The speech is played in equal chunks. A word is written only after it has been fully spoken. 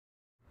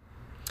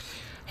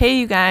Hey,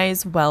 you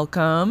guys,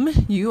 welcome.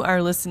 You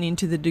are listening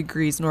to the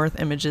Degrees North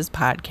Images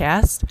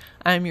podcast.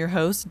 I'm your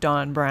host,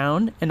 Dawn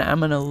Brown, and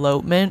I'm an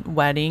elopement,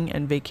 wedding,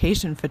 and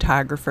vacation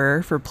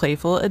photographer for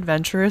playful,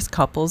 adventurous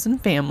couples and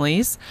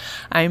families.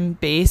 I'm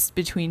based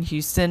between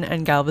Houston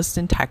and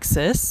Galveston,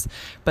 Texas,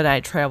 but I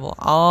travel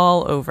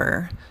all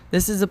over.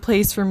 This is a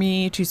place for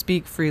me to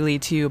speak freely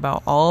to you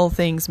about all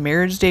things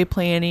marriage day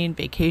planning,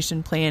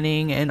 vacation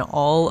planning, and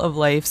all of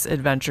life's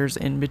adventures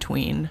in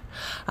between.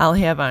 I'll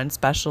have on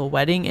special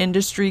wedding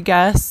industry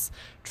guests,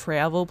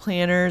 travel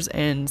planners,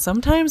 and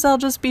sometimes I'll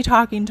just be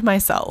talking to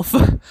myself.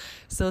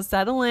 So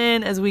settle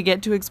in as we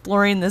get to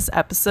exploring this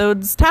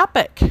episode's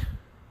topic.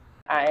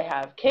 I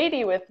have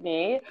Katie with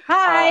me.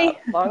 Hi.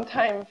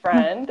 Longtime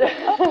friend.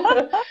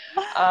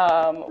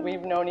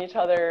 We've known each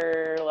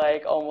other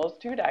like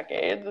almost 2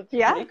 decades. It's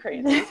pretty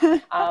crazy.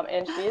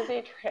 And she is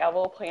a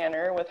travel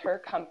planner with her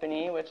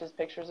company, which is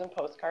Pictures and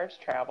Postcards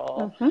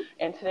Travel.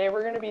 And today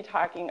we're going to be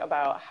talking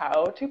about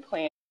how to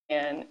plan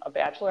a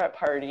bachelorette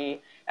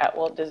party at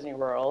Walt Disney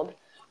World.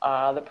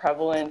 The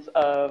prevalence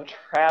of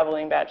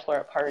traveling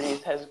bachelorette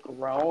parties has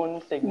grown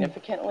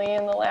significantly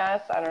in the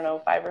last,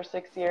 5 or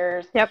 6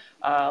 years.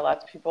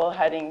 Lots of people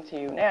heading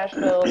to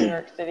Nashville, New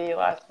York City,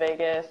 Las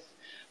Vegas,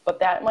 but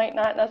that might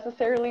not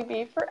necessarily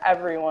be for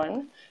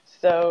everyone.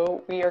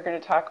 So we are going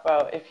to talk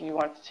about if you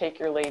want to take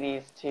your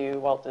ladies to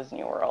Walt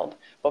Disney World.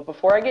 But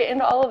before I get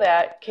into all of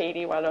that,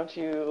 Katie, why don't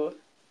you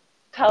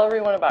tell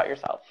everyone about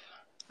yourself?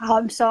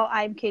 So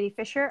I'm Katie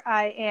Fisher.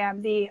 I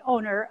am the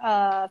owner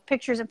of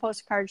Pictures and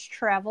Postcards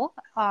Travel.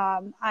 I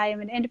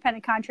am an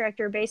independent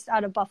contractor based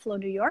out of Buffalo,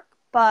 New York,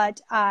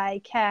 but I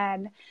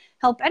can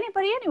help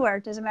anybody anywhere.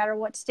 It doesn't matter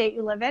what state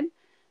you live in.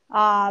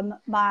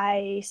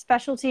 My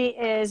specialty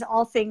is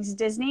all things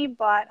Disney,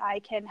 but I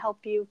can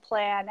help you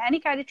plan any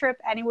kind of trip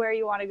anywhere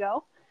you want to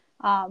go.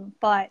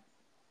 But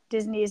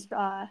Disney is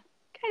kind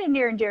of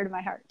near and dear to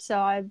my heart. So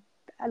I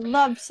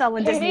love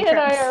selling Disney trips. Katie and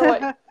I are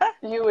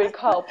what you would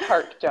call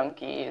park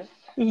junkies.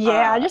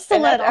 Yeah, just a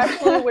little. That's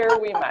actually where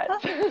we met.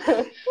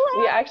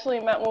 We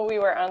actually met when we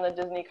were on the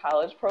Disney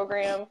College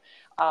program,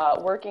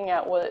 working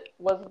at what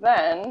was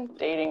then,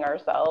 dating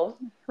ourselves,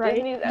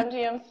 Disney's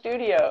MGM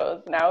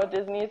Studios, now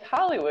Disney's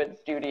Hollywood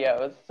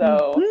Studios.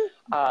 So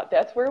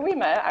that's where we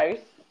met.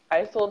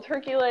 I sold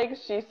turkey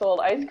legs, she sold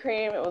ice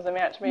cream. It was a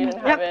match made in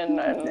heaven,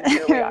 and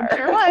here we are.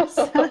 Sure was.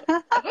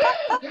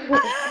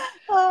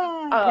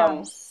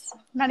 Yes.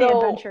 Many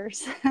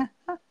adventures.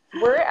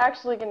 We're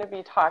actually going to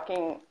be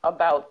talking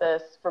about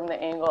this from the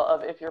angle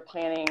of if you're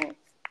planning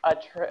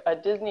a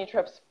Disney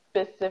trip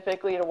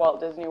specifically to Walt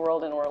Disney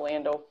World in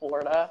Orlando,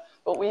 Florida,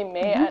 but we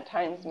may at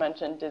times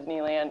mention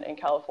Disneyland in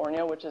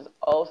California, which is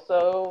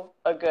also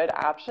a good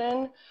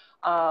option.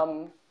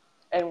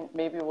 And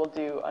maybe we'll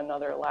do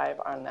another live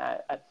on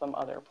that at some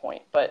other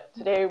point. But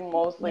today,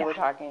 mostly we're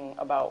talking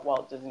about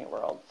Walt Disney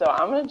World. So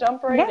I'm going to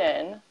jump right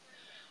in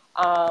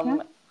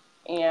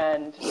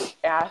and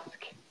ask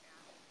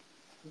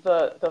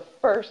the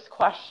first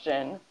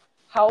question.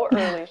 How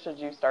early should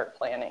you start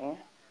planning?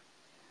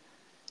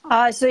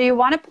 So you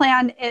want to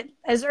plan it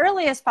as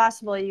early as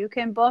possible. You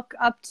can book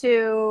up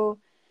to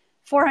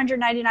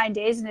 499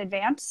 days in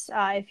advance.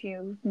 If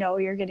you know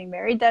you're getting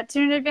married that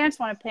soon in advance,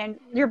 want to plan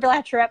your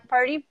bachelorette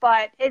party,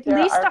 but at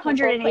least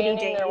 180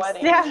 days.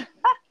 Yeah.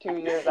 2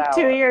 years out.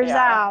 2 years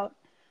out.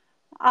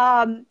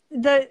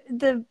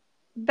 The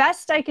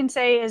best I can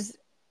say is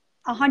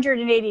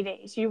 180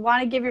 days. You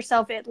want to give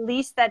yourself at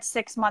least that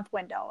 6-month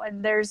window.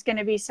 And there's going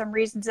to be some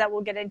reasons that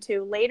we'll get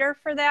into later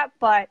for that.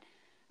 But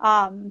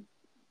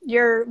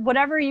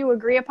whatever you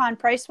agree upon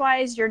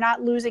price-wise, you're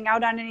not losing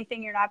out on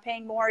anything. You're not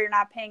paying more. You're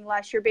not paying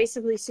less. You're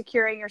basically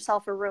securing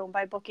yourself a room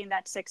by booking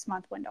that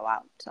 6-month window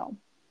out. So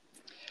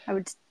I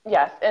would.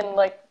 Yes. And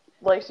like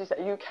she said,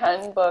 you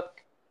can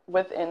book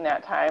within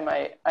that time.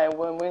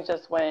 When we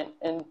just went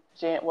in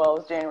it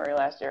was January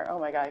last year. Oh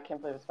my God, I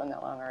can't believe it's been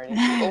that long already.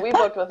 But we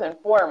booked within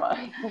 4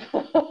 months.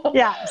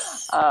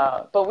 Yes.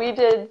 But we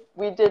did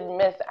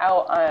miss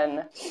out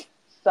on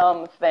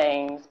some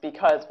things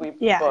because we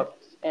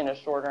booked in a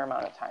shorter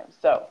amount of time.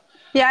 So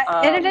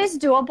and it is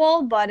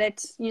doable, but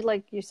it's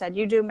like you said,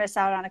 you do miss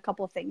out on a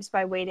couple of things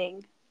by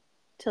waiting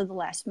till the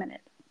last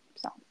minute.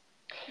 So.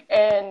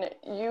 And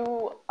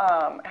you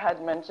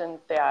had mentioned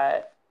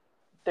that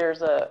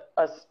there's a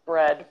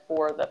spread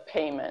for the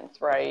payments,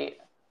 right?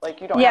 Like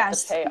you don't have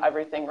to pay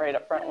everything right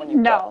up front when you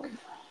book.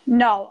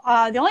 No.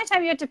 The only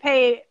time you have to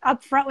pay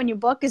up front when you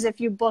book is if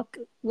you book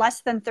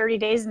less than 30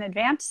 days in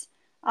advance.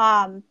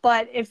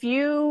 But if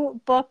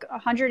you book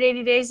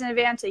 180 days in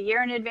advance, a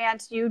year in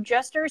advance, you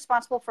just are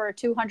responsible for a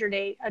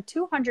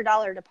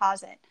 $200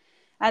 deposit.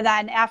 And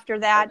then after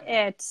that,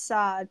 it's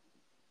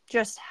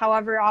just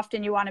however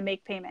often you want to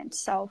make payments.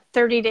 So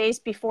 30 days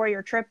before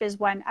your trip is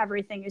when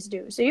everything is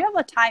due. So you have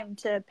a time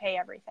to pay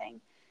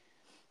everything.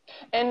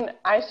 And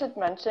I should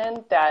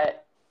mention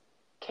that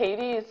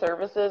Katie's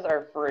services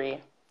are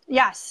free.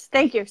 Yes,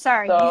 thank you.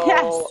 Sorry. So,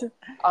 yes,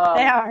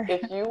 they are.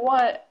 If you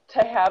want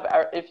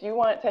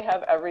to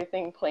have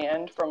everything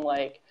planned from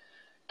like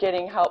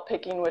getting help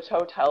picking which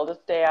hotel to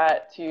stay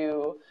at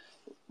to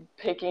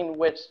picking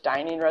which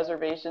dining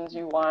reservations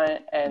you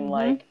want, and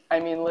like, I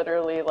mean,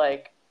 literally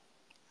like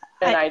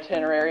an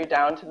itinerary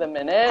down to the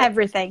minute.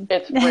 Everything.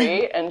 It's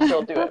free, and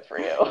she'll do it for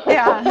you.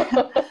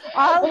 Yeah.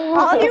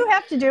 All you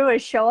have to do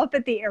is show up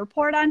at the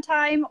airport on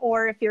time,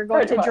 or if you're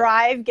going to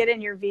drive, get in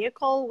your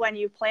vehicle when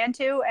you plan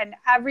to, and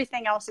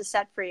everything else is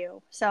set for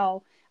you.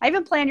 So I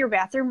even plan your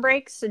bathroom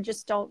breaks, so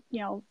just don't,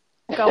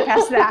 go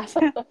past that.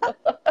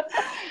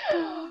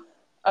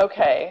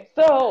 Okay.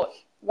 So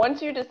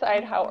once you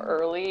decide how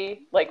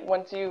early, like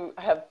once you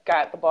have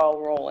got the ball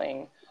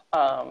rolling,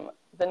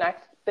 the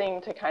next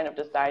thing to kind of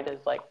decide is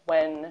like,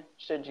 when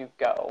should you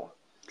go?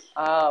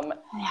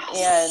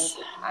 Yes.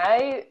 And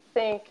I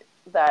think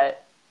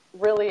that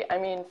really, I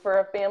mean, for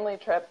a family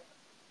trip,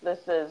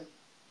 this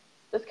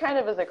kind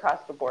of is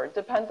across the board.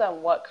 Depends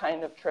on what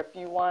kind of trip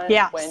you want,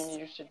 yes. when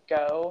you should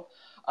go.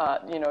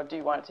 Do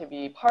you want it to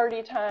be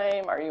party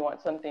time? Or you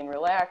want something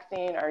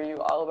relaxing? Are you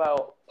all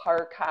about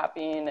park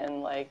hopping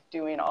and like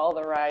doing all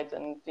the rides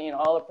and seeing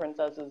all the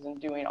princesses and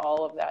doing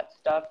all of that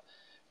stuff?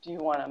 Do you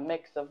want a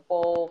mix of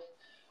both?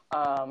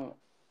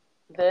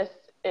 This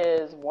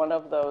is one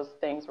of those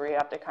things where you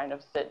have to kind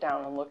of sit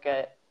down and look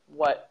at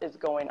what is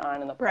going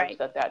on in the parks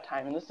at that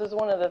time. And this is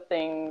one of the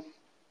things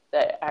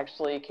that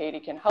actually Katie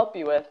can help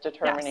you with,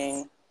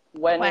 determining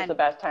when is the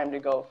best time to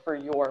go for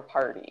your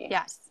party.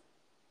 Yes.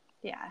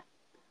 Yeah.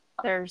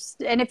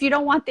 And if you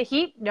don't want the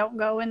heat, don't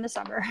go in the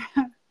summer.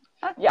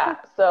 Yeah.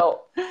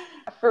 So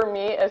for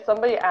me, if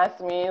somebody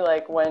asks me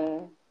like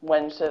when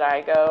should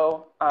I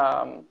go,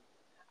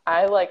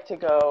 I like to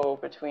go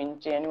between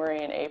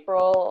January and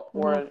April,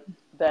 or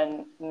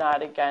then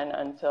not again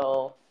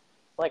until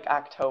like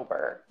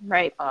October.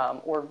 Right.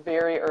 Or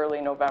very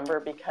early November,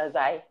 because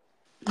I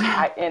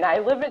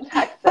live in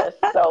Texas,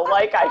 so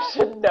like I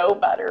should know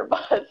better,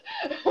 but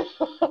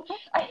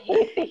I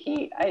hate the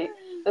heat.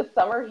 The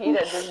summer heat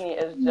at Disney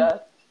is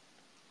just,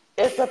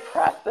 it's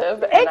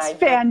oppressive. It's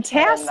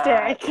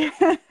fantastic.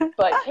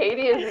 But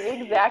Katie is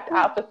the exact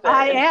opposite.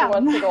 She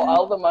wants to go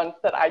all the months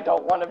that I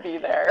don't want to be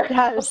there.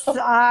 Yes,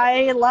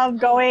 I love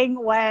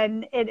going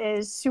when it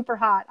is super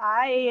hot.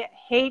 I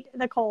hate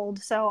the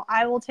cold, so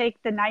I will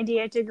take the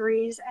 98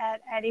 degrees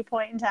at any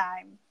point in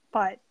time.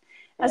 But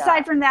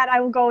aside from that,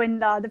 I will go in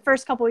the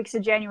first couple weeks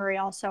of January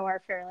also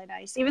are fairly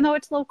nice, even though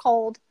it's a little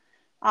cold.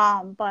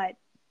 But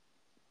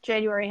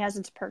January has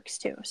its perks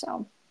too.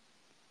 So.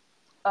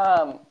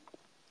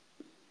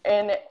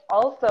 And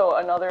also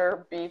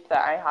another beef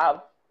that I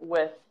have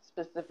with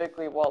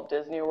specifically Walt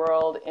Disney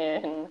World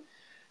in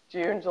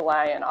June,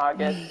 July, and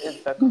August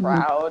is the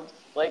crowds.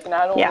 Like,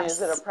 not only is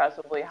it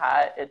oppressively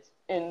hot, it's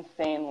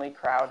insanely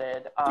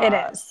crowded. It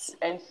is.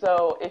 And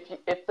so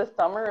if the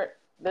summer,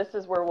 this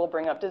is where we'll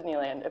bring up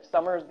Disneyland. If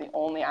summer is the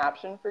only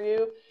option for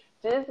you,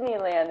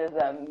 Disneyland is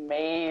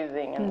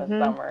amazing in the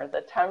summer.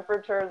 The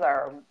temperatures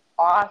are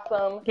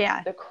awesome.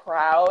 Yeah. The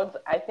crowds,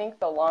 I think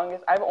the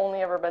longest, I've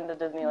only ever been to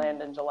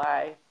Disneyland in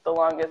July. The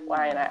longest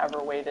line I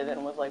ever waited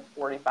in was like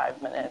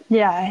 45 minutes.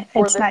 Yeah,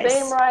 For the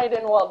same ride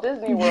in Walt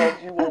Disney World,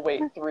 you will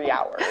wait 3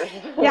 hours.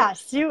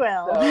 Yes, you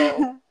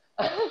will.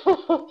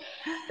 So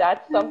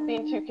that's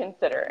something to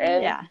consider.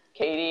 And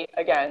Katie,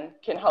 again,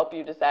 can help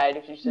you decide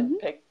if you should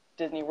pick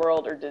Disney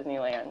World or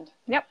Disneyland.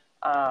 Yep.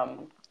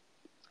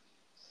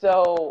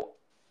 So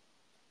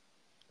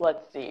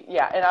let's see.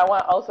 Yeah, and I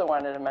also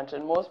wanted to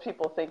mention, most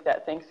people think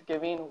that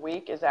Thanksgiving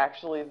week is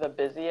actually the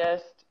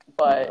busiest,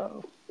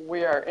 but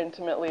we are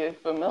intimately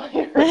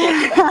familiar with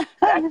the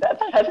fact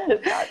that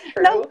is not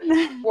true.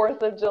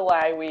 4th of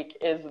July week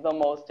is the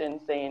most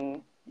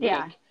insane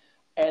week.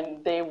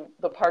 And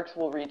the parks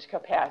will reach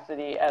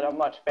capacity at a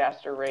much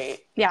faster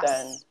rate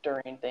than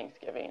during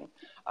Thanksgiving.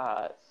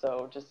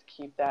 So just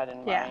keep that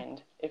in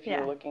mind if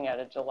you're looking at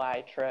a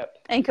July trip.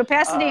 And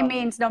capacity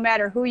means no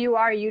matter who you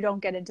are, you don't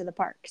get into the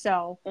park.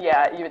 So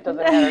it doesn't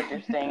matter if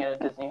you're staying at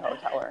a Disney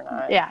hotel or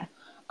not. Yeah.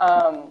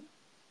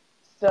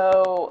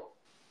 So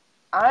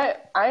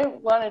I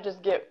want to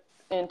just get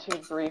into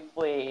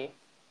briefly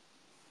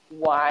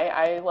why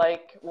I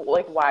like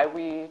why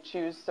we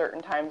choose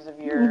certain times of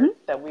year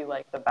that we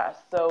like the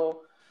best. So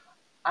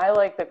I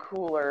like the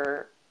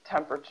cooler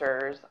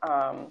temperatures.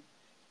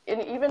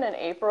 And even in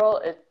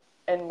April,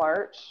 in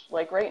March,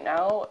 like right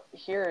now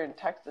here in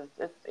Texas,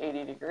 it's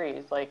 80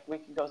 degrees. Like, we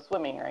could go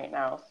swimming right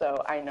now.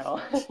 So I know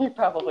you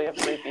probably have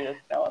 3 feet of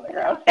snow on the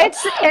ground.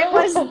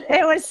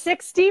 It was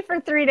 60 for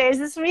 3 days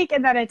this week,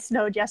 and then it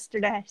snowed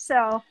yesterday.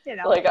 So,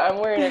 Like, I'm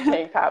wearing a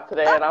tank top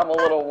today, and I'm a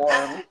little warm.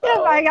 So.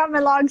 Yeah, I got my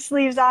long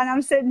sleeves on.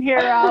 I'm sitting here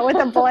with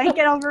a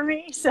blanket over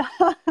me. So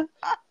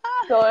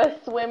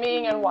if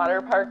swimming and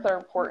water parks are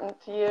important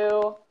to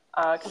you,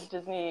 because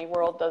Disney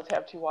World does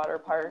have 2 water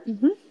parks,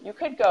 you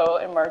could go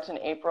in March and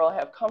April,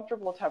 have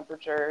comfortable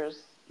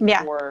temperatures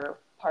for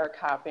park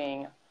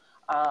hopping.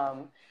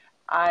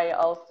 I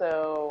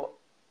also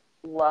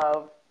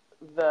love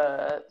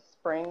the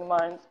spring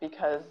months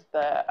because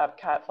the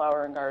Epcot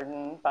Flower and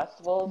Garden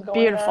Festival is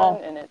going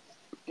on, and it's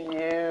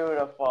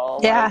beautiful.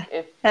 Yeah, like,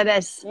 if it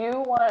is. You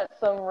want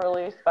some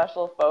really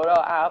special photo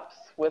ops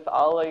with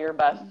all of your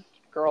best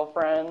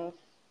girlfriends.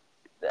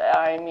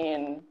 I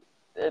mean,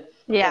 It's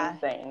Yeah.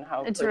 insane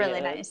how It's pretty really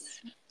it is.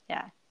 nice.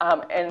 Yeah.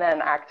 And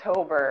then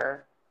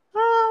October,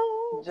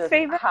 Oh, just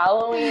favorite.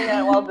 Halloween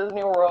at Walt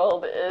Disney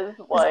World is Is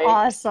like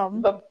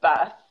awesome. the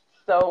best.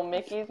 So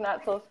Mickey's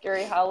Not So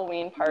Scary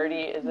Halloween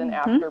Party is an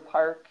Mm-hmm. after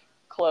park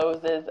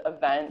closes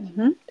event.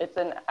 Mm-hmm. It's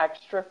an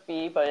extra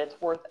fee, but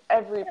it's worth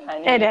every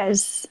penny. It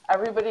is.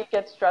 Everybody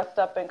gets dressed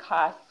up in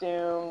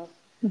costumes.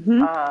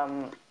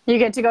 Mm-hmm. You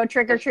get to go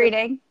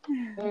trick-or-treating.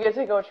 You get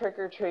to go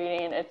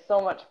trick-or-treating. It's so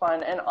much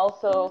fun. And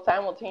also,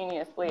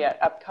 simultaneously at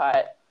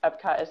Epcot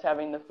is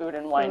having the Food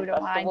and Wine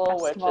Festival,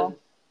 which is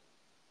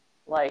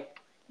like,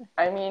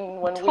 I mean,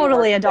 when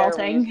Totally we worked there, we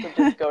adulting. used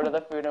to just go to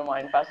the Food and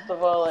Wine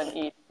Festival and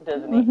eat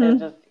Disney, Mm-hmm. and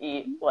just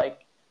eat,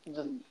 like,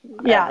 just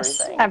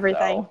Yes, everything.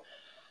 everything. So,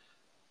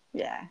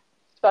 Yeah.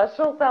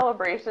 special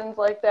celebrations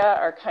like that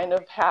are kind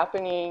of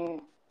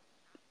happening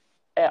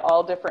at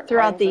all different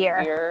Throughout times the of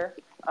year. year.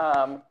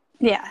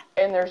 Yeah.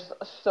 And there's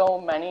so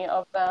many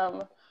of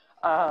them.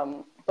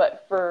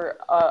 But for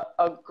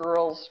a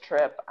girls'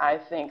 trip, I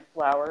think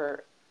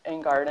Flower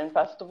and Garden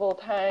Festival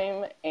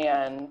time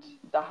and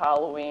the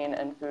Halloween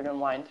and Food and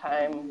Wine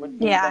time would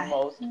be the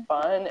most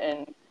fun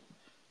and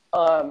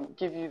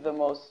give you the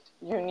most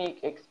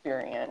unique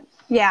experience.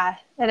 Yeah,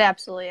 it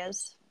absolutely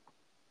is.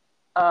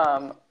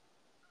 How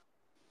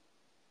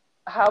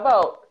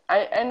about,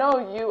 I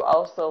know you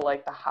also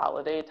like the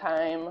holiday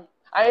time.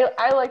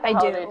 I like the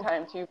holiday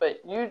time too,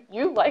 but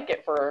you like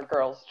it for a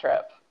girls'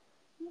 trip.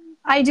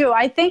 I do.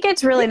 I think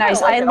it's really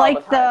nice. I like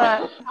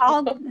I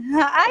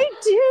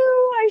do.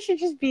 I should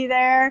just be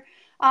there.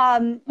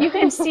 You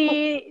can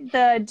see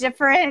the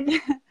different,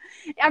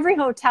 every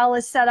hotel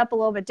is set up a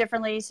little bit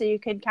differently. So you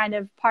can kind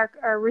of park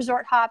or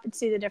resort hop and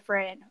see the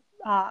different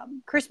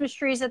Christmas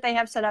trees that they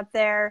have set up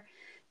there.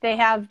 They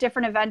have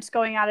different events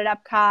going on at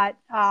Epcot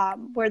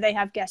where they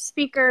have guest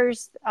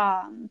speakers.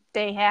 I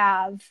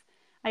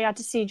got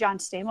to see John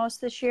Stamos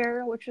this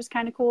year, which was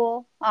kind of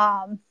cool.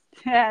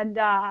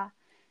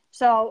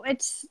 So I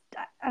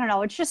don't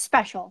know, it's just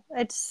special.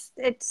 It's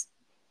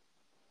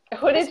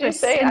Who did you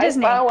say I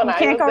Disney. saw when You I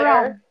can't was go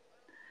there? wrong.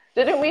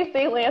 Didn't we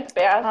see Lance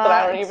Bass, but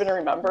I don't even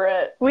remember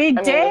it? We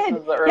did. This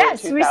is the early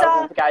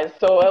 2000s, guys,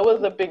 so it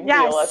was a big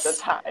deal at the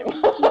time.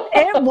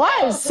 It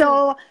was.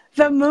 So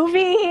the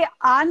movie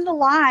On the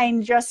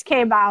Line just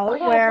came out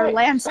where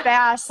Lance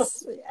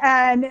Bass,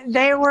 and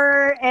they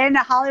were in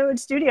Hollywood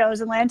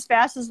Studios, and Lance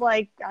Bass is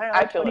like, I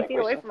don't know, 20 feet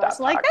away from us.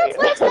 Like, that's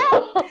Lance Bass.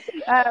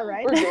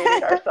 Right. We're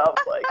dating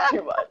ourselves like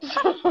too much.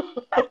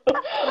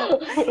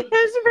 It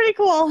was pretty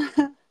cool.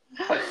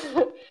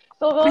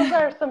 So those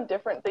are some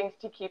different things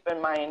to keep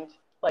in mind,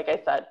 like I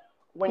said,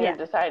 when you're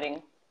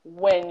deciding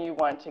when you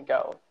want to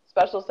go.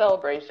 Special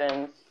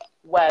celebrations,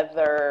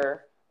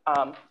 weather,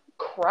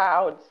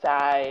 crowd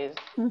size,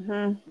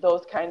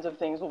 those kinds of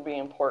things will be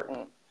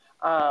important.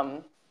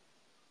 And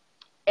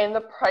the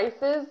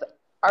prices,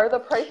 are the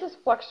prices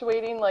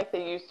fluctuating like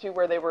they used to,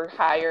 where they were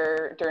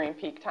higher during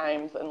peak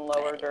times and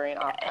lower during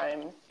off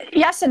times?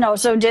 Yes and no.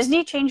 So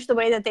Disney changed the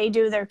way that they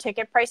do their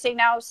ticket pricing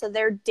now. So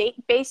they're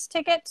date-based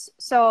tickets.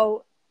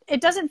 So it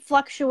doesn't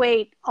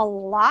fluctuate a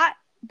lot,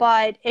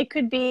 but it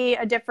could be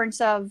a difference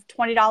of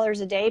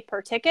 $20 a day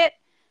per ticket.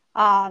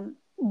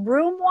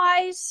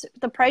 Room-wise,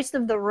 the price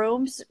of the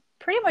rooms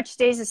pretty much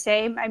stays the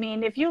same. I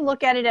mean, if you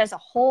look at it as a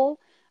whole,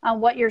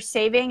 what you're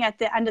saving at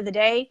the end of the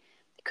day,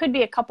 it could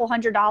be a couple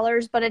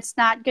 $100s, but it's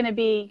not going to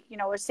be,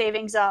 a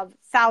savings of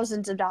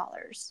thousands of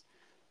dollars.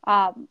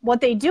 What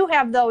they do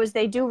have, though, is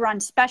they do run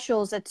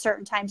specials at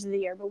certain times of the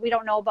year, but we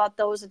don't know about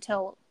those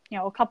until,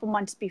 a couple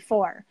months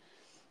before.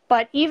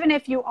 But even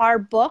if you are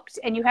booked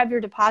and you have your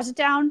deposit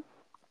down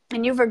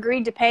and you've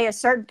agreed to pay a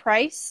certain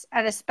price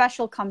and a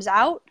special comes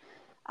out,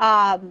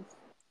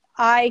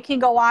 I can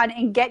go on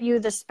and get you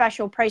the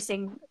special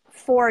pricing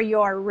for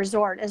your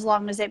resort as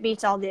long as it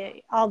meets that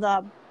it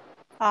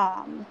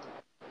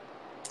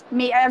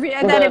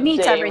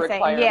meets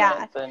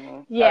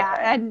everything. Yeah.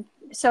 And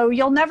so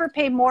you'll never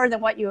pay more than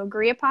what you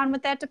agree upon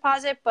with that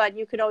deposit, but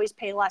you could always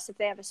pay less if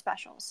they have a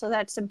special. So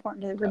that's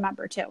important to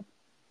remember too.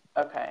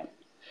 Okay.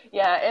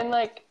 Yeah, and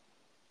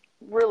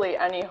really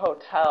any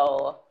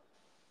hotel,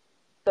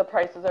 the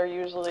prices are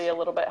usually a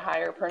little bit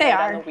higher per night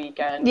on the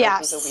weekend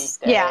versus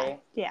a weekday.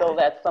 Yeah. So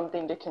that's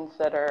something to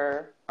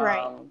consider.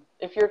 Right.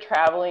 If you're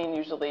traveling,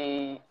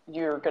 usually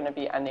you're going to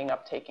be ending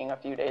up taking a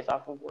few days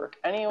off of work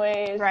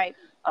anyways. Right.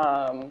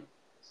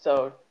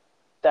 So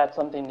that's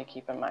something to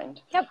keep in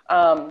mind. Yep.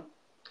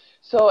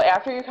 So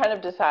after you kind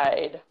of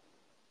decide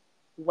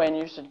when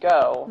you should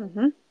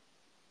go,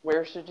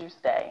 where should you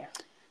stay?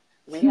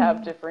 We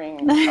have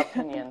differing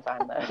opinions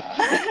on this.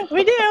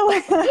 We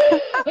do.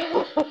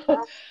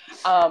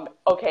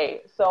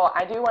 Okay, so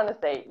I do want to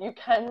say you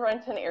can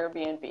rent an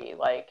Airbnb,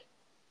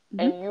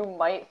 and you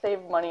might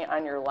save money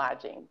on your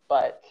lodging,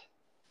 but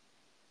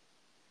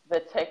the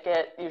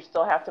ticket, you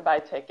still have to buy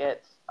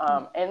tickets,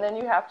 and then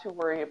you have to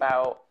worry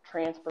about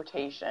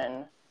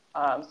transportation.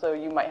 So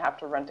you might have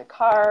to rent a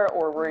car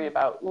or worry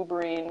about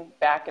Ubering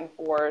back and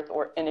forth,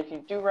 and if you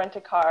do rent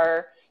a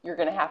car, you're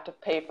going to have to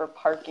pay for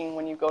parking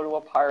when you go to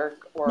a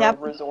park or a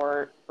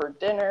resort for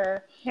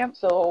dinner. Yep.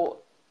 So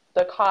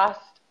the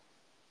cost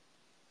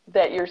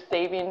that you're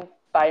saving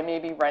by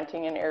maybe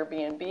renting an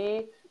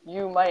Airbnb,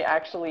 you might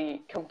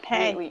actually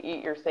completely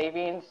eat your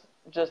savings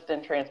just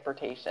in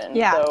transportation.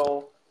 Yeah.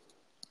 So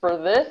for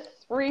this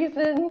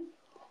reason,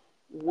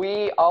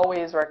 we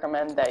always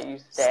recommend that you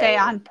Stay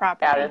on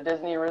property at a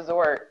Disney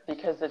resort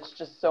because it's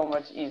just so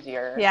much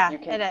easier. Yeah, you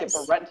can it skip is.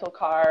 a rental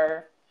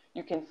car.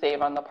 You can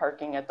save on the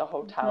parking at the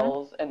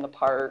hotels and the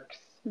parks.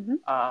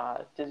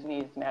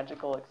 Disney's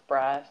Magical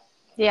Express.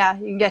 Yeah,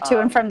 you can get to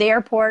and from the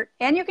airport,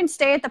 and you can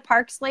stay at the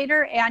parks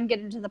later and get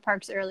into the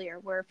parks earlier,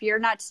 where if you're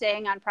not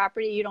staying on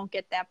property, you don't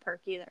get that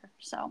perk either.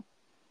 So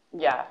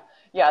Yeah.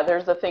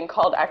 There's a thing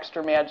called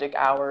extra magic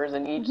hours,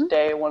 and each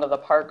day one of the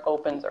park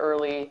opens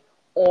early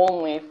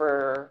only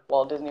for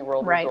Walt Disney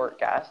World Resort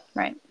guests.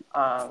 Right.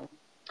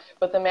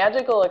 But the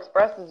Magical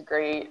Express is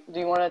great. Do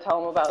you want to tell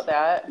them about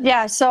that?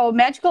 Yeah, so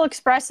Magical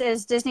Express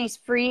is Disney's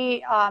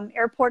free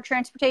airport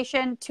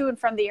transportation to and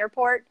from the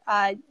airport.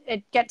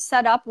 It gets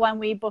set up when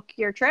we book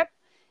your trip.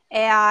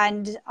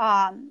 And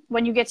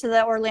when you get to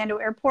the Orlando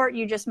airport,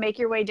 you just make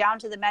your way down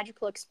to the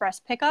Magical Express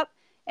pickup,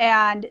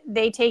 and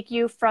they take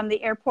you from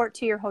the airport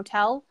to your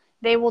hotel.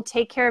 They will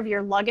take care of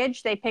your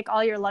luggage. They pick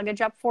all your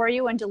luggage up for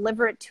you and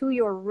deliver it to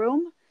your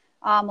room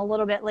a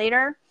little bit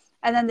later.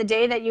 And then the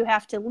day that you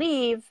have to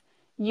leave,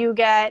 you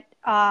get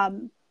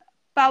about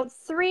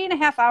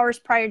 3.5 hours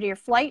prior to your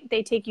flight.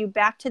 They take you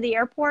back to the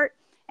airport,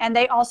 and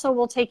they also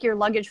will take your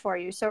luggage for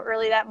you. So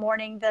early that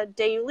morning, the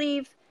day you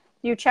leave,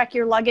 you check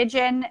your luggage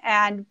in,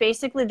 and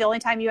basically the only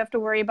time you have to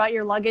worry about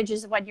your luggage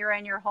is when you're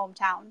in your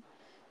hometown.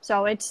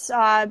 So it's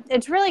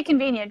really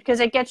convenient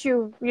because it gets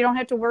you don't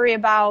have to worry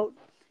about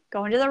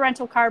going to the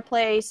rental car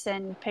place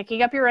and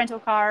picking up your rental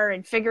car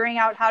and figuring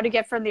out how to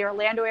get from the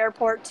Orlando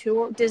airport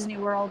to Disney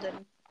World,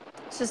 and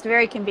it's just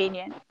very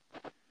convenient.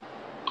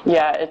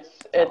 Yeah,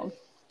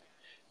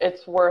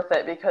 it's worth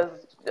it because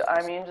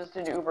I mean, just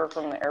an Uber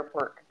from the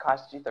airport could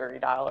cost you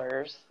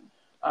 $30.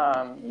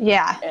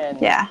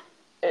 Yeah.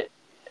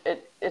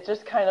 It's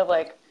just kind of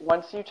like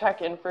once you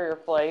check in for your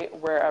flight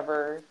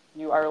wherever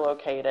you are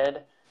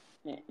located,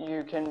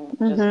 you can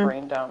just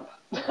brain dump.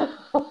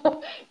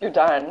 You're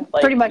done.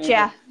 Like, pretty much,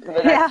 yeah.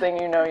 The next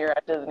thing you know, you're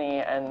at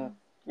Disney and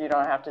you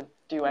don't have to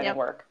do any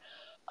work.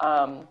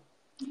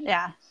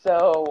 Yeah.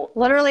 So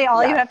literally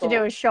all you have to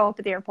do is show up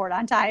at the airport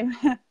on time.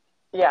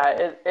 Yeah,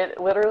 it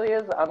literally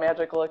is a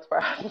Magical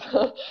Express.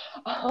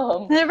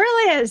 It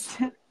really is.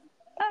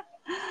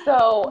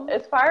 So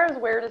as far as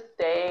where to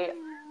stay,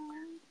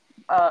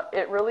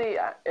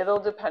 it'll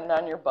depend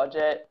on your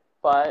budget,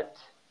 but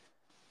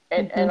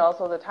and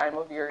also the time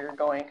of year you're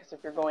going, because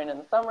if you're going in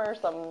the summer,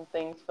 some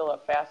things fill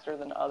up faster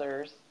than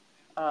others.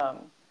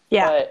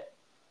 But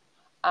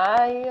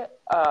I,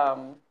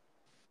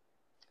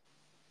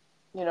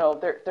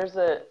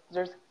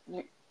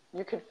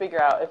 you could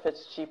figure out if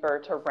it's cheaper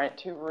to rent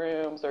 2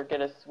 rooms or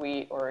get a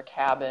suite or a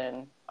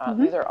cabin.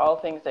 These are all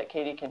things that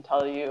Katie can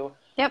tell you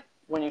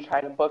when you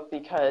try to book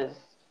because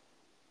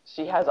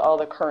she has all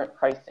the current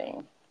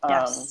pricing.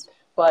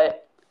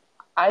 But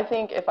I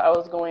think if I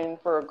was going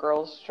for a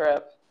girls'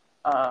 trip,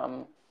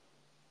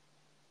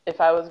 if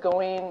I was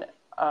going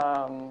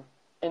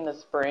in the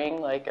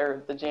spring,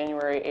 or the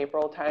January,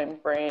 April time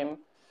frame,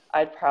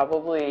 I'd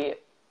probably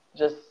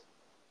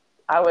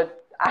I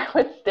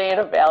would stay in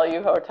a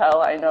value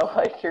hotel. I know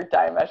you're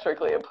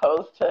diametrically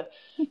opposed to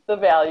the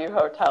value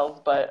hotels,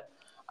 but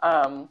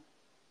I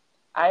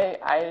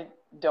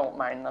don't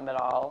mind them at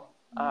all.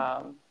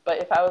 But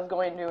if I was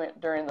going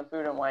during the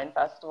Food and Wine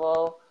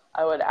Festival,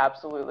 I would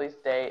absolutely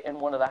stay in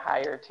one of the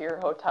higher tier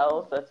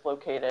hotels that's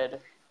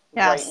located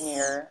right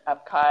near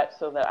Epcot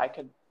so that I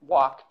could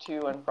walk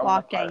to and from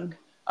the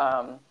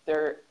park.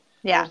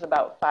 There's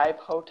about 5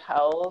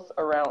 hotels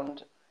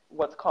around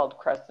what's called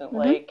Crescent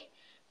Lake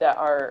that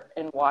are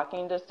in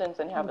walking distance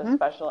and have a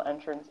special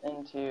entrance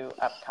into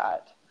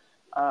Epcot.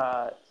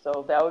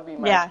 So that would be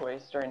my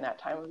choice during that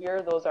time of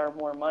year. Those are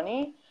more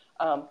money,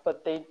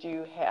 but they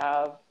do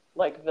have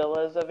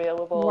villas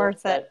available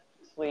that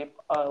sleep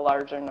a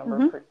larger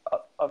number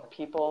of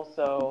people.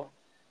 So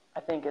I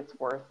think it's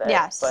worth it.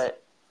 Yes.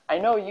 But I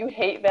know you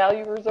hate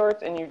value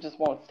resorts and you just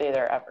won't stay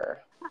there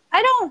ever.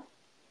 I don't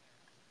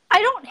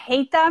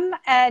hate them,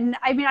 and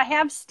I mean I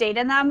have stayed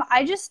in them.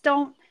 I just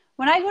don't.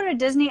 When I go to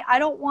Disney, I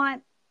don't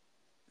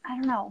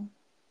know.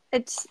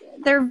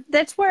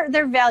 That's where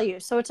their value.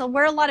 So it's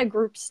where a lot of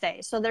groups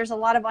stay. So there's a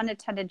lot of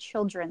unattended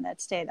children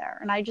that stay there,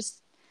 and I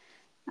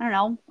don't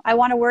know. I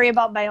want to worry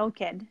about my own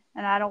kid,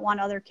 and I don't want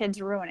other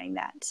kids ruining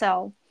that.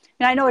 So,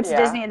 I know it's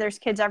Disney and there's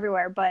kids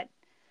everywhere, but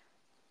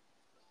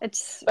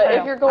if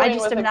you're going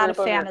with a group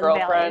of your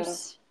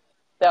girlfriends,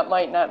 that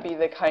might not be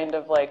the kind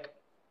of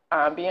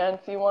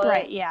ambience you want.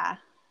 Right. Yeah.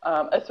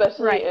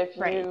 Especially if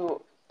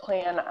you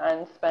plan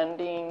on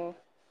spending,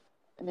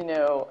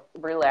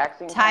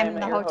 relaxing time in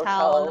the at your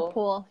hotel and the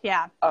pool.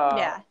 Yeah.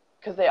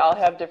 Because they all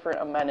have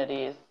different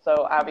amenities.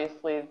 So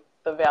obviously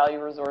the value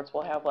resorts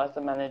will have less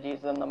amenities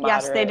than the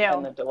moderate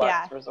and the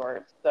deluxe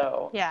resorts.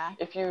 So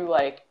if you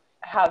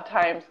have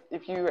times,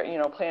 if you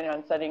plan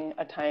on setting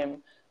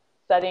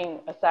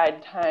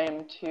aside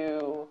time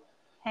to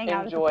hang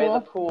out enjoy at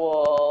the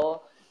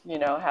pool, you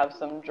know, have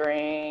some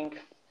drinks,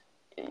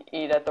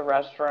 eat at the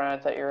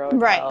restaurants at your hotel.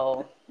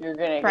 Right. You're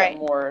going to get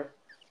more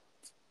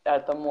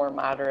at the more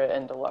moderate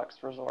and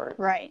deluxe resorts.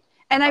 Right.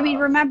 And I mean,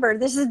 remember,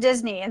 this is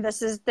Disney, and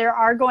there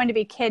are going to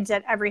be kids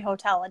at every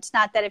hotel. It's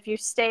not that if you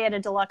stay at a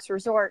deluxe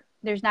resort,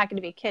 there's not going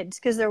to be kids,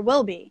 because there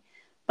will be,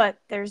 but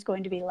there's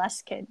going to be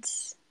less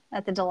kids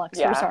at the deluxe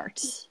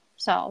resorts.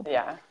 So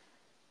yeah.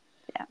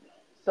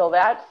 So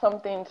that's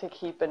something to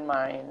keep in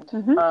mind.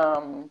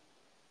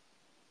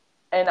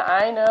 And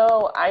I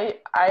know I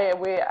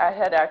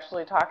had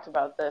actually talked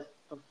about this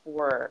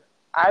before.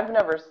 I've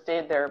never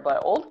stayed there,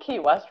 but Old Key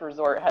West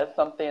Resort has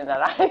something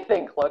that I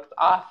think looks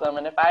awesome.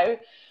 And if I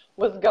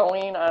was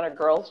going on a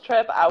girls'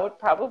 trip, I would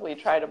probably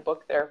try to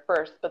book there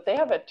first. But they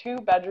have a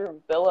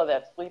 2-bedroom villa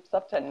that sleeps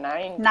up to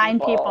 9 people. 9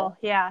 people,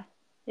 yeah.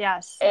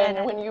 Yes.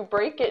 And when you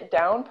break it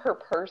down per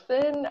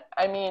person,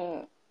 I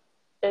mean,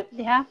 it's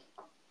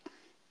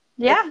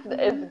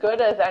as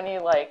good as any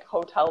like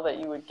hotel that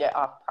you would get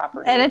off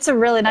property. And it's a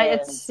really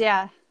nice,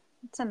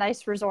 it's a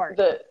nice resort.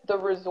 The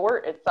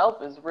resort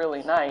itself is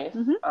really nice,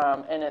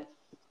 and it's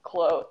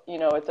close. You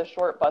know, it's a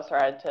short bus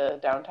ride to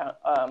downtown,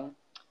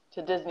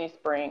 to Disney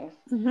Springs,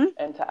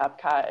 and to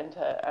Epcot, and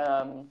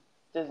to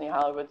Disney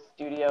Hollywood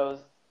Studios.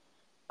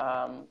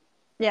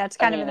 It's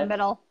kind of in the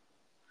middle.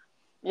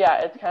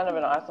 Yeah, it's kind of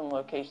an awesome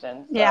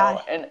location.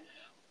 So, and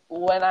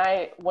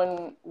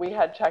when we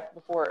had checked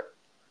before,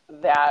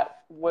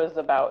 that was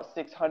about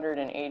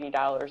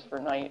 $680 per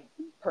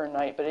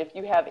night. But if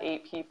you have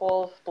 8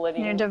 people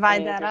splitting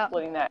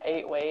that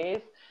 8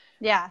 ways,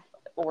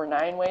 or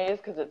 9 ways,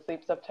 because it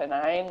sleeps up to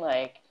 9,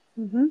 like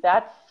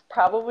that's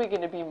probably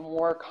going to be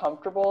more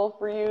comfortable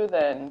for you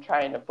than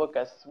trying to book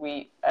a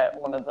suite at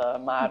one of the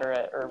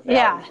moderate or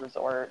value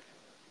resorts.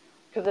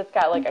 Because it's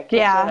got like a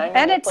kitchen.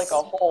 And it's like a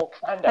whole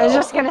condo. I was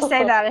just going to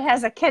say that. It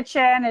has a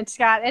kitchen.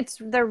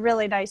 They're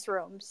really nice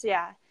rooms.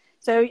 Yeah.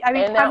 So, I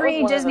mean,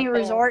 every Disney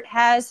resort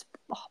has,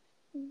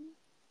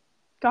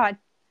 go ahead.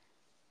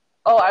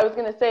 Oh, I was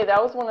going to say,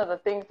 that was one of the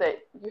things that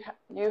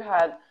you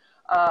had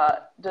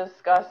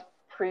discussed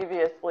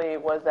previously,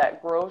 was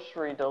that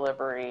grocery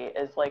delivery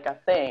is like a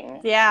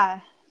thing.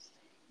 Yeah.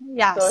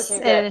 Yes. So if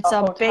you get it's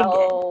a big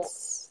hotel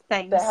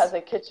thing that has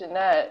a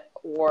kitchenette,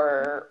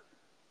 or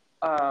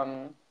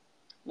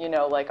you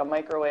know, like a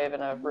microwave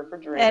and a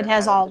refrigerator. It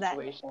has all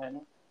situation.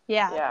 that.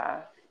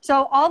 Yeah.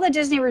 So all the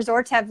Disney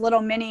resorts have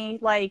little mini,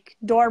 like,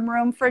 dorm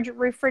room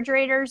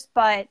refrigerators,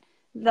 but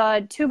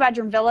the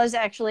 2-bedroom villas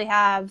actually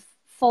have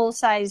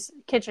full-size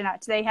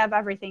kitchenettes. They have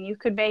everything. You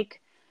could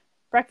make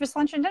breakfast,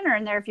 lunch, and dinner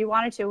in there if you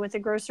wanted to, with a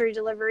grocery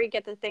delivery,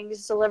 get the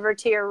things delivered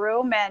to your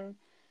room, and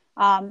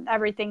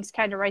everything's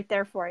kind of right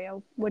there for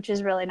you, which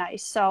is really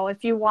nice. So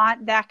if you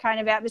want that kind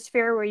of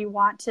atmosphere where you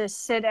want to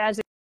sit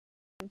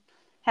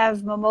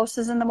have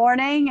mimosas in the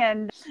morning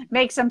and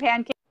make some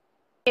pancakes,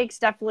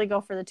 definitely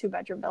go for the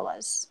 2-bedroom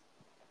villas.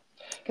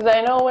 Because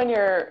I know when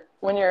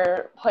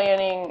you're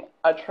planning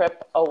a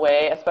trip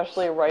away,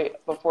 especially right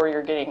before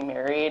you're getting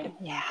married,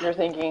 you're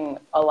thinking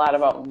a lot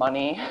about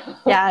money.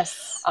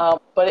 Yes.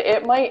 But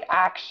it might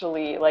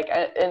actually, like,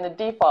 and the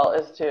default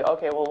is to,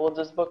 okay, well, we'll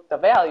just book the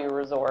value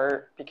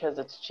resort because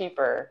it's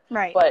cheaper.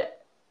 Right.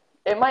 But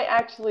it might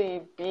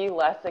actually be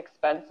less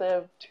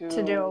expensive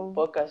to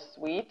book a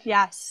suite.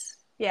 Yes.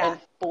 Yeah.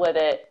 And split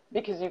it,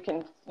 because you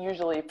can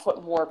usually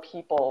put more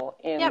people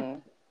in.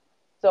 Yep.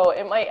 So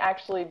it might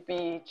actually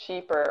be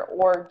cheaper,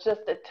 or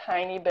just a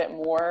tiny bit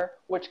more,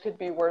 which could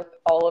be worth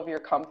all of your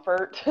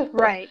comfort.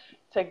 Right.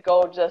 To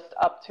go just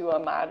up to a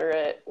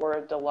moderate or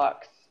a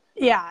deluxe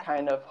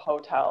kind of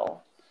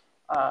hotel.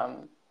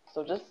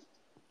 So just,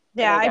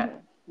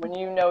 again, when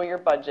you know your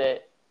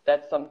budget,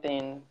 that's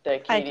something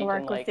that Katie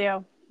can like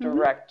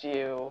direct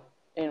you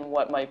in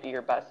what might be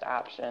your best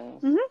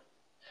options.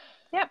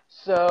 Yep.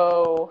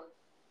 So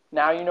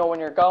now you know when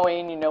you're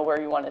going, you know where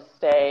you want to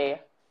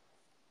stay.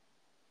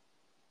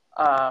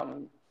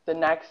 The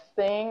next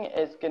thing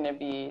is going to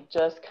be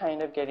just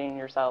kind of getting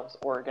yourselves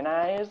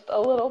organized a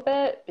little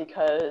bit,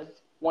 because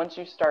once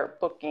you start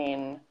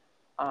booking,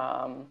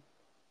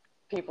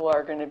 people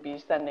are going to be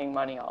sending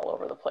money all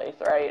over the place,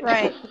 right?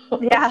 Right.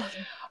 Yeah.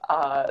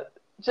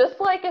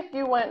 Just like if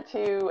you went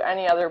to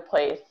any other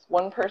place,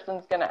 one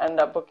person's going to end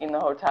up booking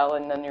the hotel,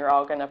 and then you're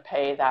all going to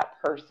pay that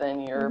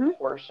person your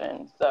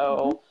portion.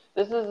 So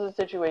this is a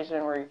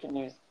situation where you can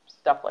use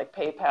stuff like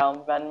PayPal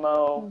and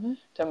Venmo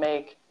to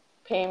make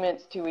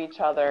payments to each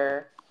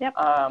other. Yep.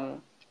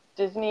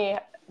 Disney,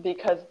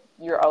 because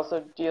you're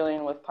also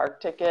dealing with park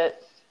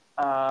tickets,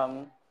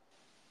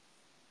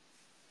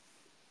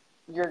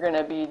 you're going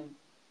to be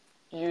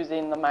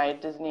using the My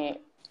Disney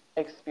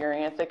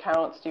Experience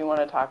accounts. Do you want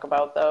to talk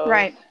about those?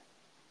 Right.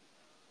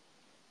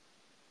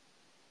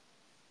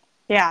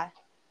 Yeah.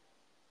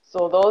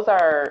 So those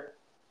are,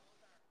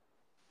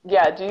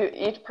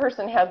 each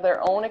person has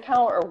their own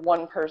account, or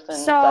one person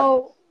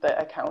sets the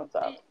accounts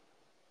up?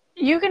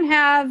 You can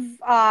have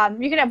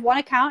one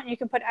account, and you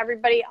can put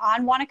everybody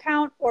on one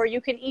account, or you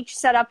can each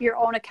set up your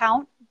own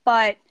account,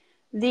 but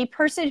the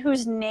person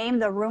whose name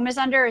the room is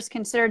under is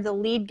considered the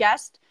lead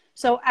guest.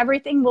 So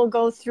everything will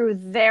go through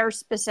their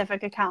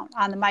specific account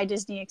on the My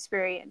Disney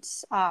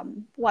Experience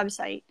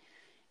website.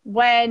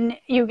 When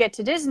you get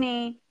to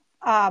Disney,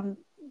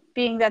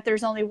 being that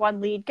there's only one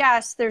lead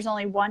guest, there's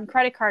only one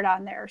credit card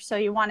on there. So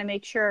you want to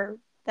make sure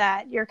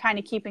that you're kind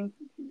of keeping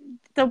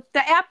the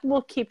app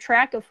will keep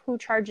track of who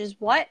charges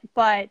what,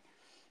 but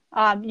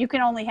you can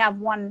only have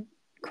one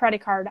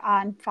credit card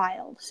on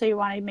file. So you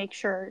want to make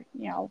sure,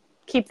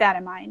 keep that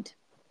in mind.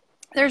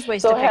 There's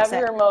ways to fix it. So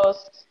have your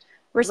most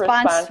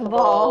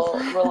responsible,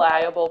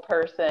 reliable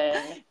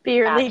person be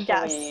your lead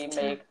actually guest.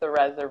 Make the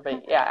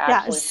reservation. Yeah,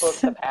 actually book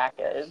the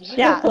package.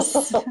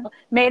 Yes.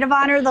 Maid of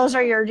honor, those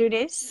are your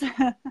duties.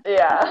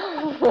 Yeah.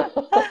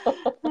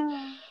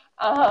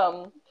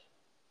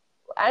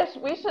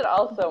 We should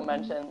also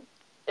mention,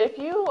 if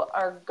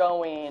you're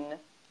going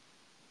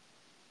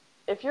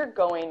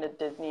to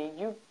Disney,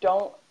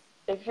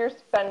 if you're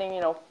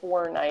spending,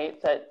 4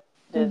 nights at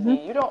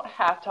Disney, you don't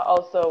have to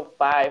also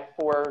buy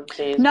 4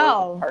 days worth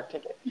of park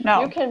tickets.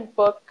 No. You can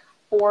book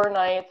 4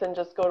 nights and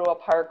just go to a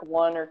park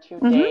 1 or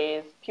 2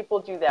 days. People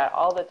do that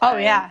all the time. Oh,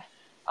 yeah.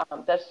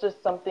 That's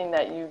just something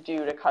that you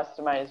do to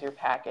customize your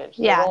package.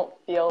 Yeah. So don't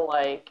feel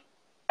like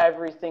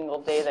every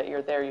single day that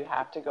you're there you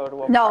have to go to a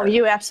park. No,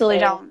 you absolutely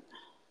don't.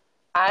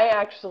 I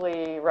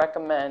actually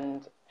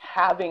recommend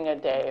having a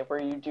day where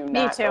you do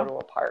not go to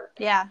a park.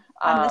 Yeah,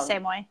 I'm the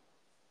same way.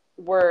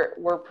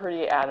 We're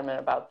pretty adamant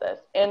about this.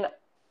 And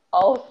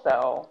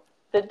also,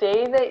 the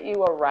day that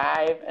you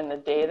arrive and the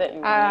day that you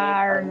leave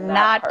are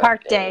not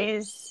park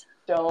days.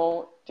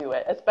 Don't do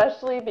it,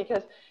 especially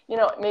because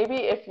maybe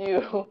if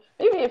you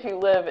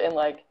live in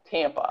like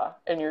Tampa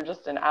and you're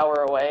just an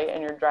hour away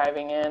and you're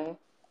driving in,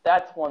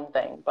 that's one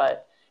thing.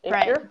 But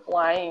if you're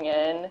flying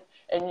in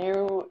and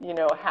you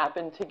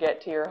happen to get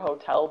to your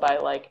hotel by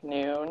like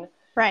noon,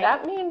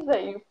 that means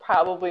that you've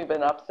probably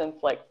been up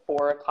since like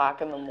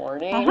 4:00 in the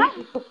morning.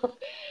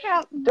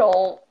 Yep.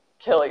 Don't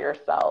kill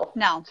yourself.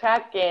 No.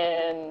 Check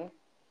in,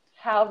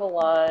 have a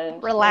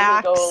lunch,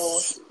 relax, go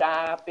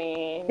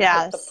shopping,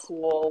 hit the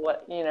pool,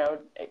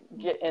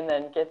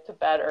 get to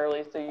bed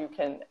early so you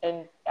can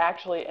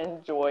actually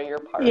enjoy your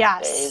park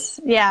days.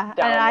 Yeah.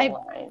 Down and the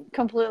line.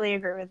 Completely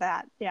agree with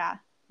that. Yeah.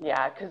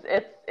 Yeah, because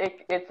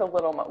it's a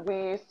little.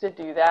 We used to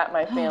do that.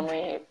 My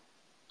family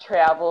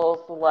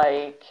travels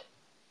like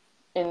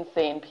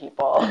insane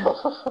people.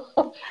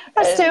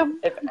 Us too.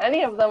 If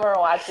any of them are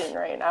watching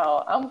right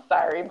now, I'm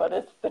sorry, but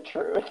it's the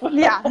truth.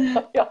 Yeah.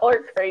 Y'all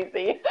are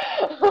crazy.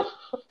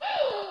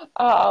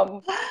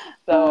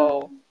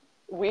 So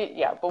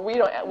but we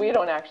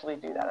don't actually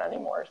do that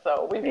anymore.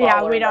 So we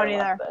don't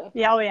either. Lesson.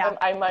 Yeah, yeah.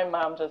 My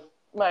mom just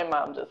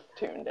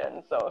tuned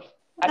in, so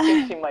I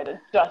think she might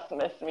have just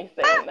missed me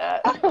saying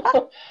that.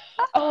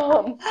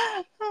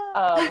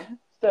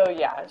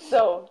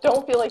 So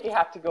don't feel like you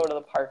have to go to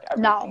the park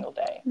every single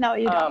day. No,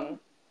 you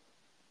don't.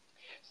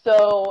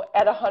 So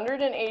at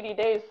 180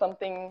 days,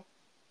 something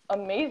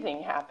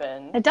amazing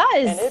happens. It does.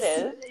 And it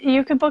is.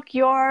 You can book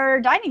your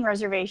dining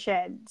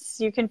reservations.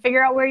 You can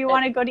figure out where you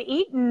want to go to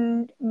eat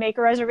and make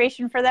a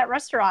reservation for that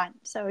restaurant.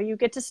 So you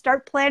get to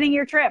start planning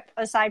your trip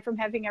aside from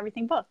having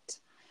everything booked.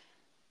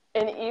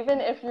 And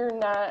even if you're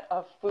not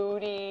a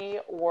foodie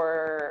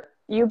or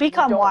you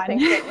become one.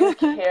 Think that you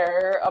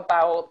care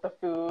about the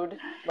food,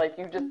 like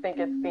you just think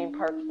it's theme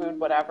park food,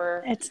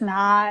 whatever. It's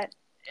not.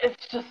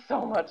 It's just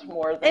so much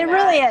more than that. It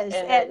really is.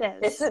 And it is.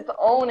 It's its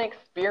own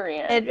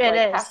experience. It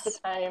is. Half the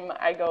time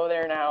I go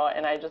there now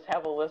and I just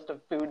have a list of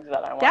foods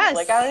that I want. Yes.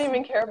 Like I don't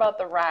even care about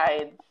the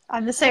rides.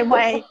 I'm the same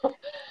way.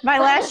 My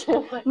last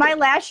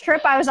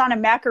trip, I was on a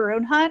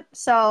macaroon hunt.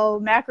 So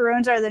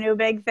macaroons are the new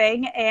big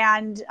thing.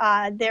 And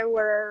there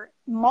were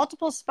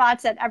multiple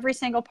spots at every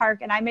single park.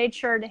 And I made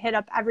sure to hit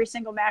up every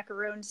single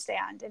macaroon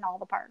stand in all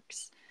the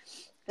parks.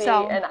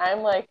 And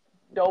I'm like,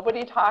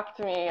 nobody talk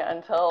to me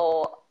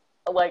until,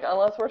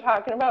 unless we're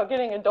talking about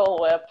getting a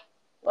Dole Whip.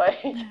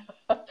 A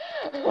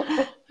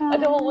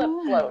Dole Whip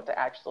float,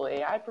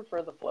 actually. I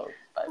prefer the floats.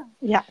 But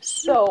yes.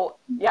 So,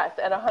 yes,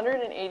 at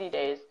 180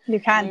 days, you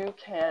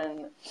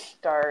can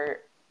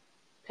start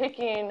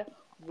picking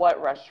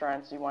what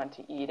restaurants you want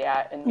to eat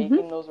at and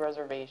making those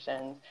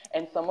reservations.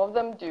 And some of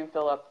them do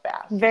fill up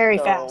fast. Very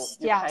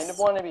fast, you kind of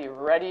want to be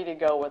ready to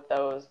go with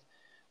those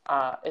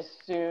as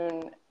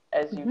soon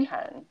as you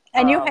can.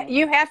 And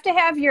you have to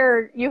have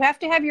your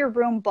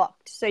room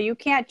booked. So you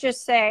can't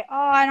just say, oh,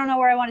 I don't know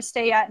where I want to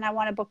stay yet and I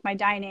want to book my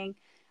dining.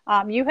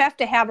 You have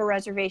to have a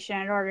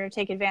reservation in order to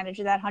take advantage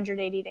of that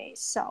 180 days.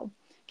 So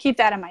keep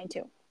that in mind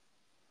too.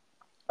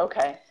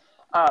 Okay.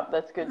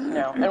 That's good to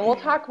know. And we'll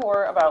talk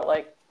more about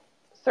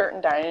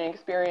certain dining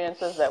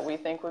experiences that we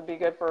think would be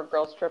good for a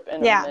girls trip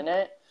in a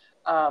minute.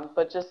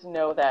 But just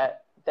know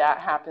that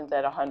happens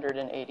at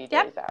 180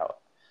 days out.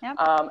 Yep.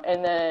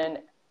 And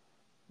then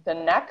the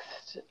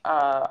next,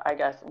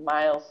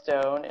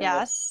 milestone in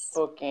this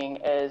booking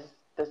is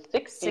the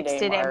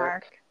 60-day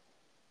mark.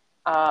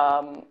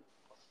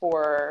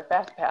 For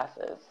fast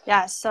passes.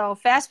 Yes, so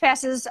fast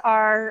passes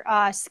are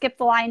skip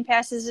the line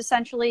passes,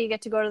 essentially. You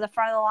get to go to the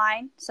front of the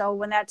line. So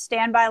when that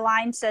standby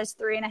line says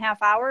 3.5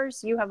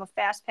 hours, you have a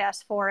fast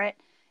pass for it.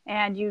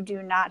 and you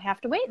do not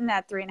have to wait in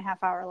that 3.5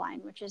 hour line,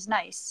 which is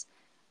nice.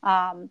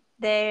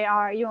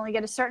 You only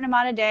get a certain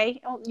amount a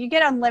day. You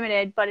get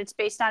unlimited, but it's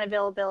based on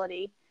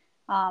availability.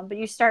 But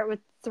you start with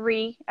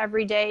 3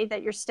 every day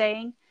that you're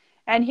staying.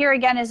 And here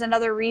again is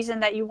another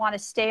reason that you want to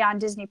stay on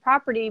Disney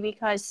property,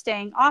 because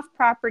staying off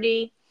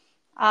property,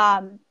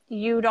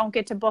 you don't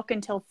get to book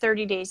until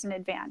 30 days in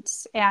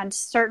advance. And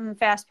certain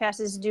fast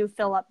passes do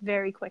fill up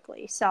very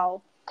quickly.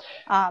 So,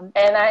 and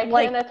I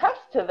can attest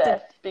to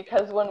this,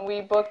 because when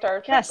we booked our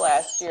trip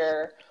last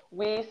year,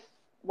 we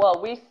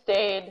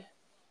stayed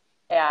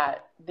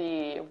at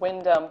the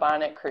Wyndham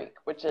Bonnet Creek,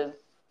 which is,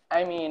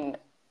 I mean,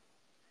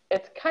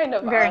 it's kind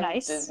of very on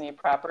nice Disney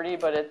property,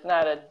 but it's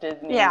not a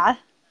Disney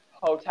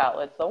hotel.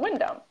 It's the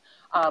Wyndham.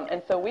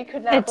 And so we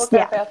could not book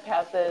our fast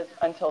passes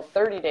until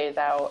 30 days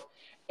out.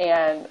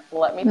 And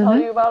let me tell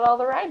you about all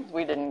the rides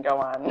we didn't go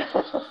on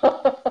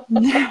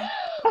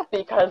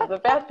because the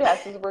fast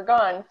passes were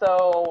gone.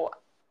 So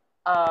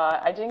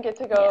I didn't get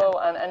to go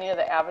on any of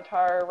the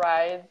Avatar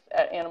rides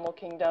at Animal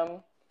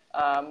Kingdom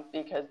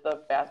because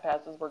the fast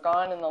passes were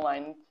gone, and the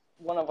line,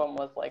 one of them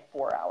was like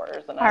 4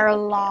 hours. And are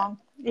long.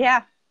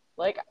 Yeah.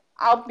 Like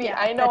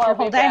I know I'll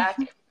be back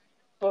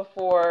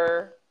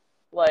before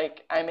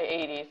like I'm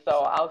 80,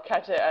 so I'll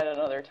catch it at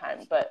another time.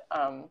 But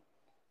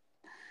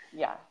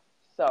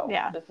So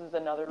this is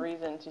another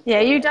reason to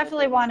stay you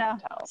definitely want to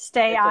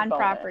stay on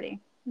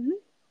property. Mm-hmm.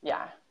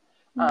 Yeah.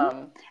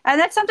 And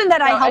that's something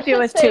that I help you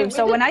with too.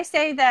 So when I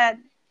say that,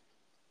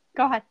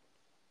 go ahead.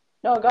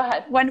 No, go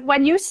ahead. When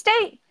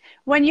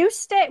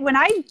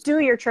I do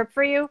your trip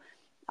for you,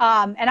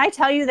 and I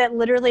tell you that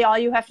literally all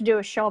you have to do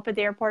is show up at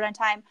the airport on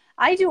time,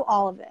 I do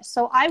all of this.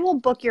 So I will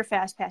book your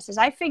fast passes.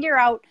 I figure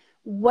out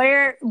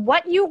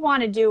what you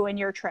want to do in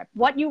your trip,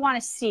 what you want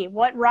to see,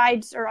 what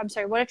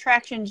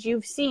attractions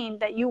you've seen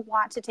that you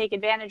want to take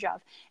advantage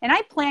of. And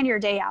I plan your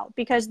day out,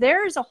 because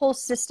there's a whole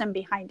system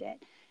behind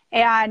it.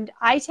 And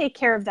I take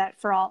care of that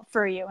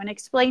for you and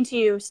explain to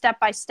you step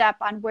by step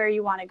on where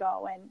you want to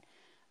go. And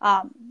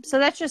so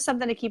that's just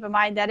something to keep in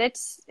mind, that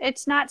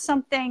it's not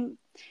something,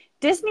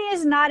 Disney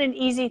is not an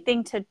easy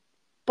thing to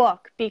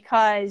book,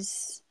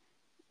 because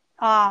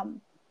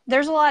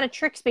there's a lot of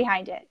tricks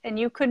behind it, and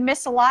you could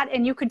miss a lot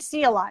and you could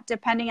see a lot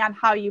depending on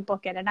how you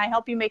book it. And I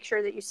help you make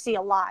sure that you see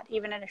a lot,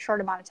 even in a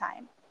short amount of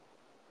time.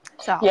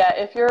 So yeah,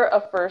 if you're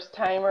a first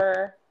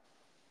timer,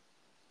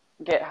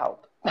 get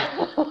help.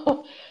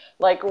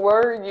 Like,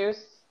 we're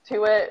used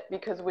to it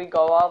because we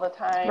go all the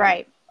time.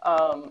 Right.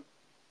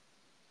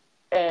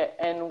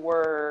 And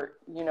we're,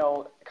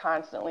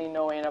 constantly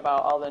knowing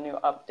about all the new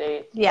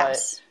updates.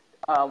 Yes.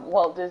 But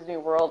Walt Disney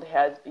World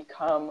has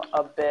become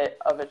a bit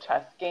of a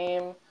chess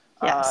game.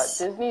 Yes.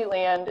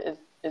 Disneyland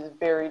is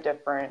very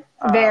different.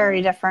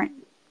 Very different.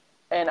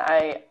 And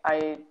I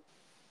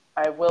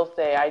will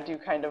say, I do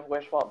kind of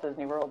wish Walt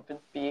Disney World would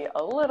be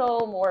a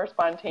little more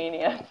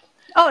spontaneous.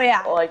 Oh,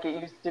 yeah. Like it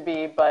used to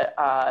be. But,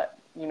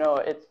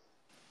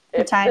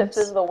 if this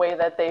is the way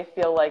that they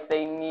feel like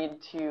they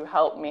need to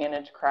help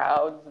manage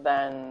crowds,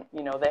 then,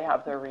 they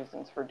have their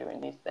reasons for doing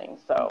these things.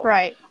 So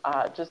right.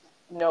 Just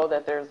know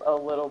that there's a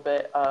little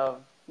bit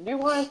of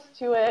nuance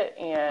to it,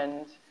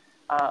 and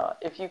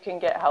if you can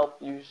get help,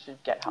 you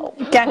should get help.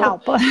 Get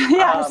help.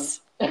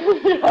 Yes.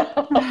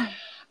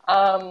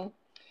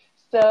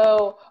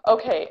 So,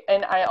 okay,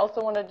 and I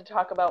also wanted to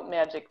talk about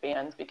Magic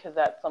Bands, because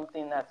that's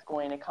something that's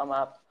going to come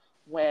up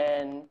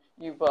when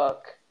you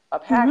book a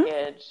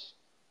package.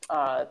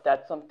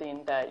 That's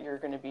something that you're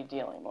going to be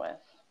dealing with.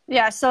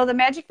 Yeah, so the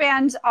Magic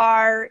Bands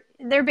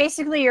they're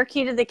basically your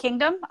key to the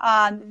kingdom.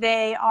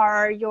 They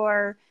are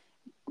your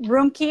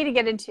room key to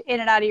get in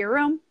and out of your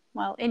room,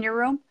 in your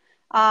room.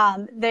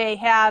 They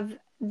have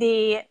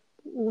the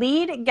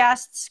lead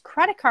guest's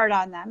credit card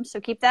on them, so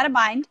keep that in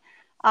mind.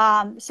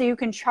 So you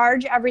can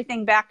charge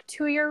everything back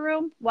to your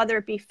room, whether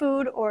it be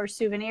food or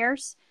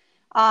souvenirs.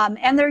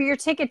 And they're your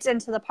tickets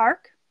into the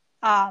park.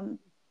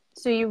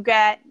 So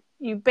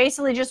you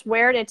basically just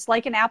wear it. It's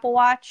like an Apple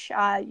Watch.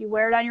 You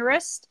wear it on your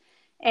wrist,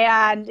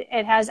 and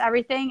it has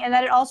everything. And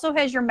then it also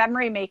has your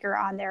memory maker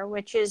on there,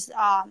 which is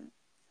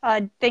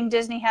a thing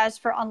Disney has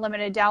for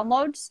unlimited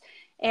downloads.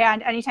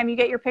 And anytime you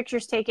get your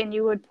pictures taken,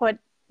 you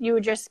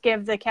would just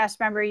give the cast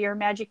member your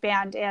Magic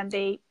Band, and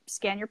they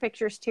scan your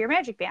pictures to your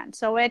Magic Band.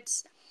 So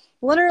it's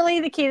literally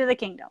the key to the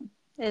kingdom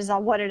is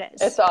what it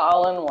is. It's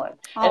all in one.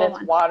 And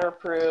it's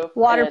waterproof.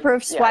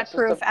 Waterproof,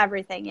 sweatproof,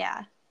 everything,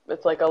 yeah.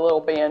 It's like a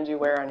little band you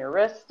wear on your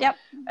wrist. Yep.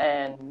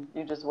 And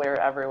you just wear it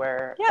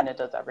everywhere, and it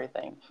does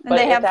everything. And but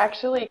it's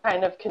actually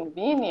kind of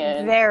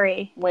convenient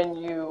when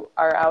you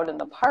are out in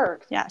the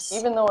parks. Yes.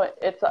 Even though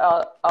it's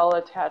all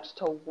attached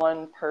to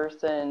one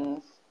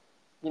person's,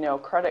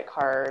 credit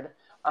card,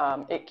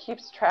 it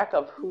keeps track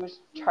of who's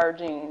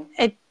charging.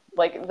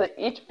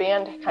 Each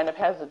band kind of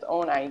has its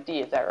own ID.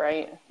 Is that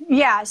right?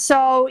 Yeah.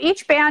 So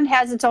each band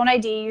has its own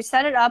ID. You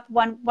set it up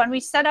when we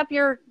set up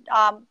your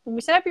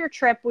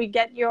trip. We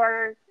get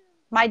your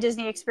My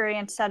Disney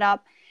Experience set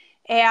up,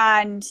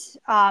 and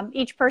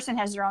each person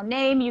has their own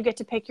name. You get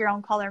to pick your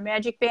own color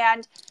Magic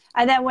Band.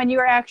 And then when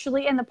you're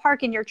actually in the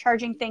park and you're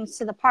charging things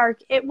to the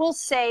park, it will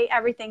say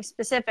everything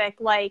specific,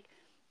 like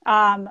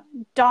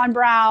Dawn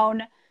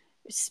Brown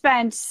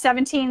spent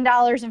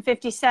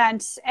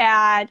 $17.50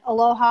 at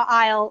Aloha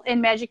Isle in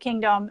Magic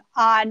Kingdom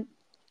on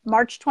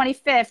March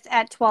 25th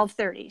at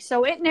 12:30.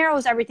 So it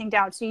narrows everything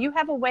down. So you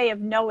have a way of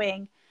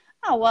knowing,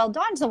 oh, well,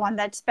 Dawn's the one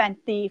that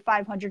spent the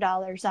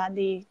 $500 on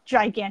the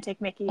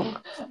gigantic Mickey.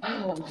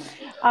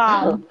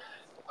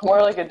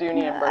 More like a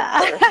Dooney and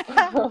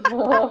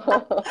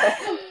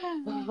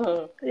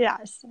Burke.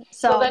 Yes.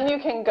 So then you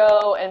can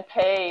go and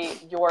pay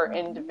your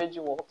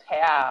individual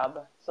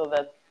tab so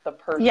that the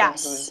person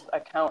whose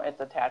account it's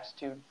attached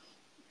to,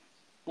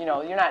 you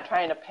know, you're not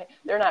trying to pay,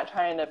 they're not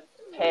trying to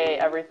pay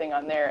everything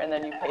on there and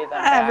then you pay them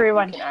back.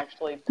 Everyone. You can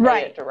actually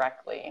pay it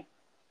directly.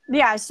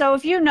 Yeah, so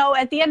if you know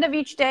at the end of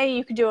each day,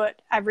 you could do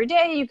it every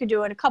day. You could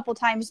do it a couple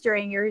times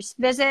during your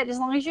visit. As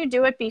long as you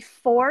do it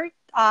before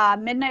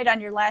midnight on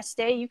your last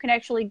day, you can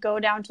actually go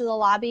down to the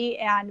lobby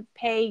and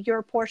pay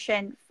your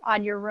portion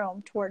on your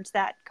room towards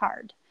that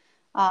card.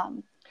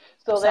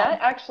 So that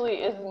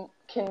actually is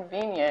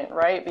convenient,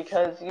 right?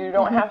 Because you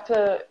don't have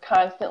to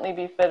constantly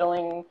be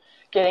fiddling,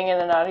 getting in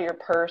and out of your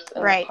purse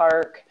in the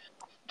park,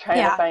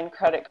 trying to find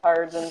credit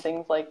cards and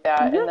things like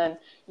that. And then,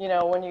 you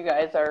know, when you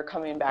guys are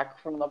coming back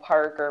from the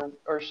park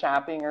or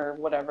shopping or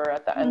whatever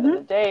at the end of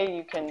the day,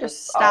 you can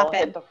just all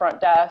hit the front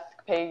desk,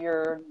 pay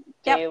your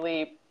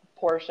daily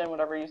portion,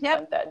 whatever you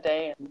spent that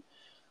day, and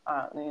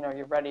you know,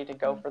 you're ready to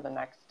go for the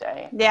next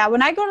day. Yeah,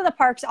 when I go to the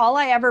parks, all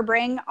I ever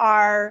bring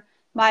are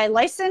my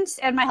license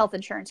and my health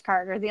insurance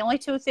card are the only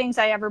two things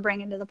I ever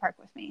bring into the park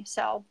with me.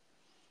 So,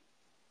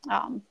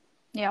 you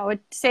know, it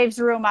saves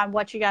room on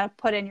what you got to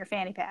put in your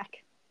fanny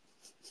pack.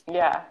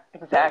 Yeah,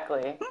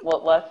 exactly.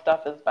 Well, less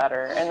stuff is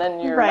better. And then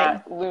you're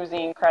not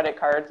losing credit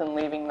cards and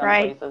leaving them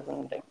places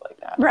and things like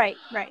that. Right.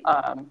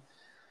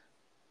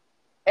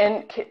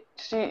 And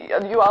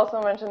you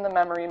also mentioned the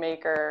memory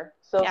maker.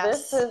 So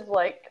this is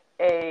like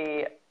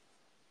a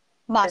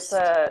must.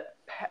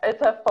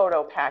 It's a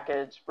photo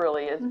package,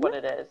 really, is what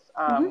it is.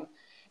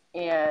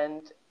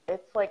 And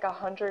it's like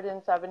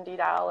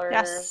 $170.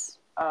 Yes.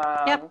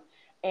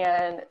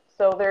 And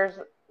so there's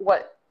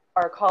what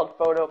are called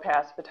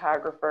PhotoPass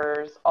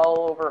photographers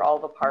all over all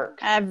the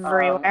parks.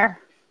 Everywhere.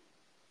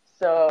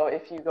 So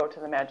if you go to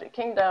the Magic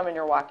Kingdom and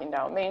you're walking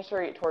down Main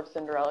Street towards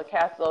Cinderella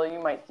Castle, you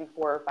might see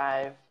 4 or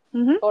 5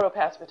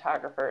 PhotoPass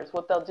photographers.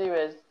 What they'll do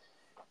is,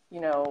 you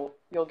know,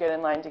 you'll get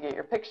in line to get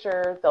your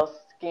picture. They'll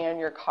scan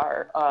your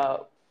card.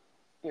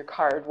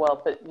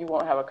 Well, but you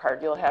won't have a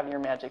card. You'll have your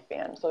Magic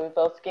Band. So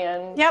they'll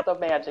scan the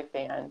Magic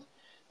Band.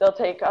 They'll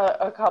take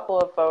a couple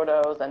of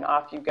photos and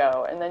off you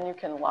go. And then you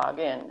can log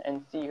in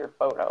and see your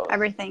photos.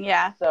 Everything,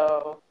 yeah.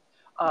 So,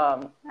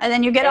 and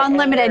then you get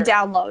unlimited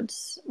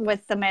downloads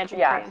with the Magic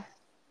Band.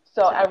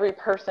 So every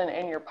person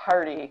in your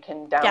party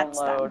can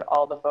download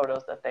all the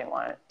photos that they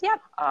want.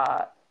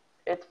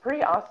 It's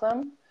pretty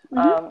awesome.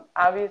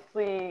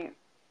 Obviously,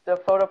 the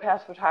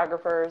PhotoPass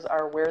photographers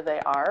are where they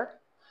are.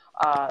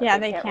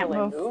 They can't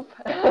really move.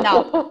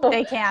 No,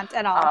 they can't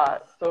at all.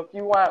 So if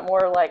you want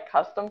more like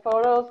custom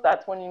photos,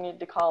 that's when you need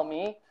to call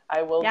me.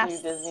 I will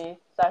do Disney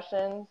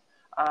sessions,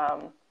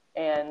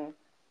 and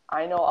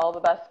I know all the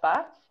best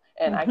spots,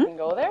 and I can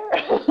go there,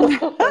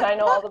 and I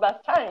know all the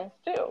best times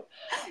too.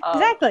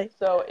 Exactly.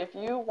 So if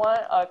you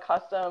want a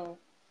custom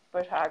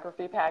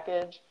photography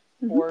package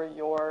for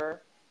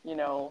your, you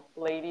know,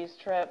 ladies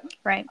trip,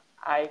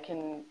 I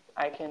can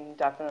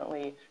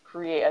definitely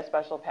create a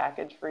special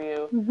package for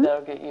you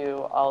that'll get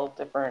you all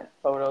different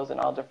photos and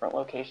all different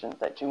locations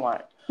that you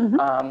want.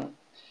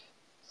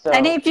 So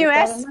and if you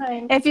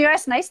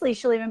ask nicely,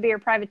 she'll even be your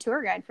private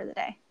tour guide for the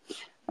day.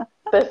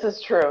 This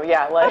is true.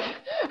 Yeah, like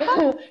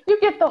you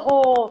get the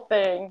whole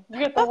thing. You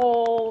get the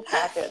whole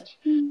package.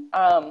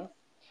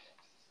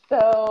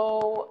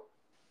 So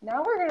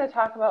now we're going to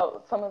talk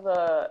about some of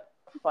the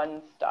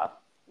fun stuff.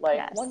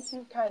 Like once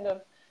you've kind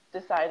of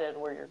decided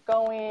where you're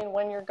going,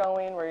 when you're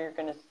going, where you're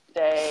going to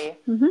stay.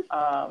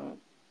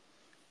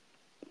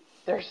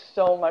 There's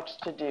so much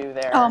to do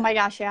there. Oh my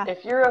gosh, yeah.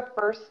 If you're a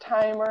first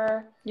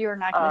timer, you're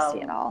not going to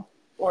see it all.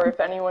 Or if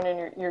anyone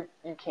in you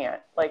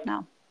can't. Like,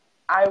 no.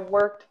 I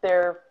worked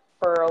there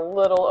for a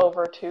little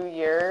over 2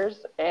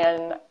 years,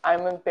 and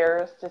I'm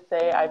embarrassed to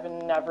say I've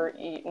never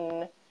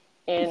eaten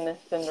in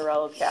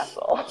Cinderella's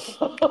castle.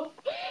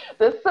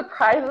 This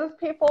surprises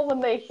people when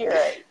they hear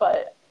it,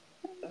 but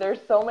there's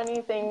so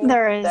many things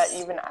that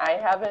even I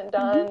haven't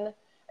done,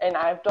 and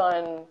I've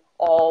done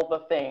all the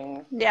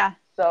things. Yeah.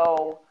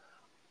 So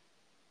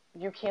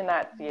you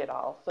cannot see it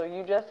all. So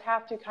you just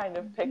have to kind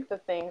of pick the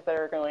things that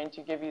are going to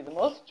give you the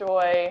most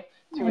joy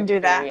to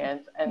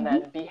experience and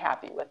then be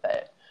happy with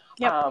it.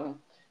 Yep.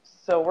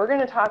 So we're going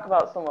to talk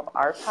about some of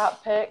our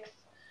top picks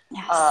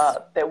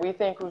that we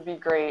think would be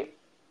great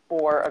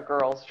for a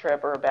girls'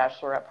 trip or a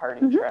bachelorette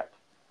party trip.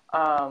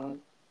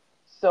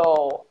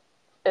 So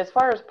as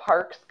far as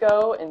parks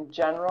go in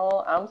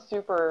general, I'm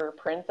super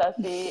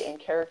princessy and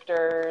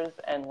characters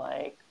and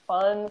like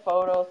fun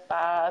photo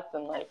spots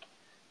and like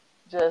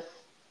just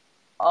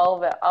all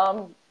of it.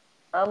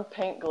 I'm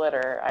pink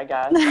glitter, I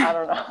guess. I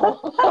don't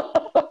know.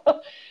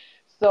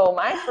 So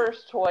my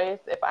first choice,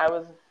 if I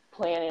was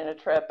planning a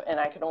trip and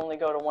I could only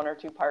go to one or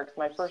two parks,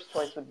 my first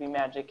choice would be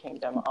Magic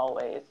Kingdom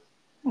always.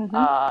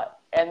 Mm-hmm.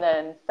 And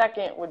then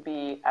second would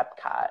be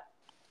Epcot.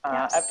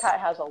 Yes. Epcot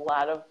has a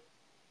lot of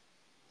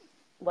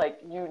like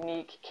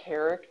unique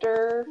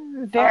character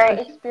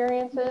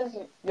experiences.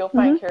 You'll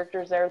find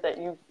characters there that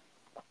you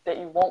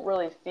won't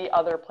really see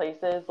other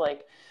places,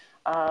 like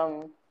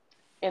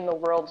in the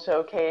World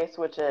Showcase,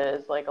 which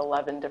is like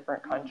 11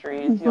 different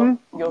countries. You'll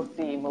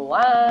see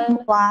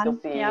Mulan, you'll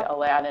see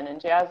Aladdin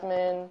and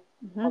Jasmine,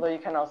 although you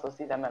can also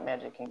see them at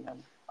Magic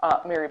Kingdom.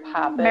 Mary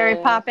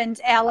Poppins,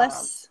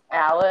 Alice,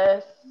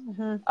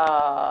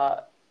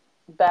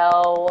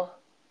 Belle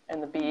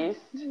and the Beast,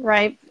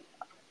 right?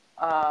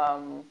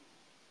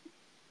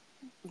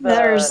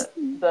 There's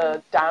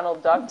the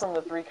Donald Duck from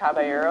the Three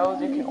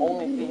Caballeros. You can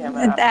only see him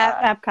at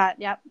Epcot.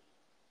 Yep.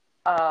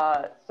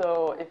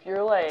 So if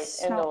you're like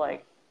into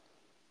like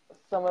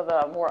some of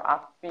the more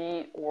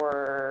offbeat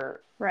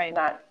or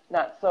not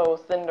so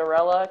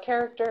Cinderella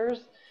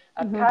characters,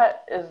 Epcot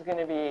is going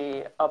to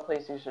be a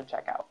place you should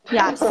check out.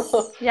 Yes,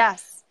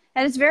 yes,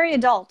 and it's very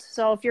adult.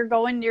 So if you're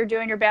doing your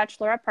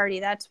bachelorette party,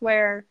 that's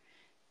where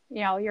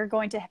you're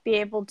going to be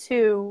able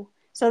to.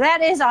 So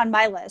that is on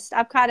my list.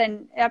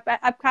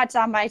 Epcot's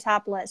on my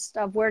top list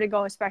of where to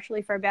go,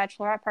 especially for a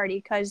bachelorette party,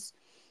 because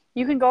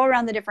you can go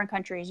around the different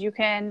countries. You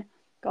can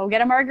go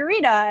get a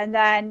margarita and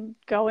then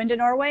go into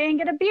Norway and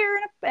get a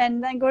beer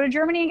and then go to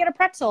Germany and get a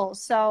pretzel.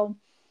 So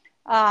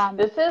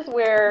this is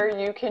where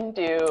you can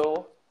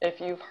do,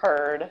 if you've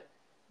heard,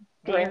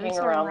 drinking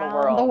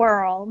around the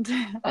world.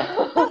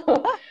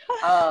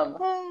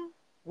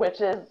 Which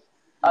is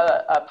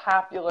a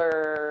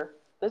popular.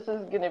 This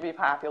is going to be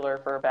popular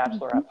for a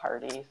bachelorette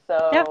party.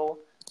 So,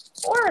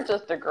 or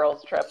just a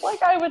girls' trip.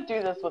 Like I would do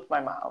this with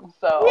my mom.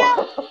 So,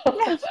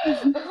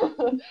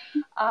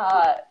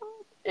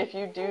 if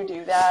you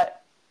do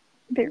that,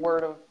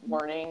 word of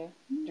warning,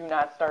 do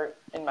not start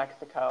in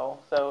Mexico.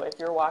 So if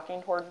you're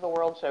walking towards the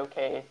World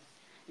Showcase,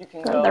 you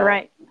can go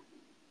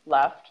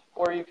left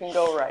or you can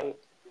go right.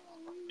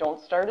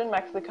 Don't start in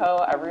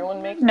Mexico.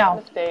 Everyone makes that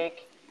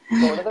mistake.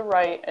 Go to the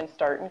right and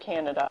start in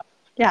Canada.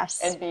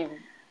 Yes. And be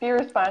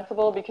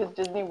responsible, because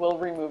Disney will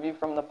remove you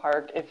from the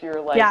park if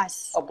you're like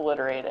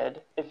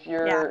obliterated. If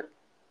you're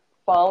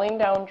falling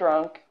down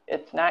drunk,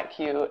 it's not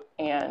cute,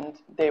 and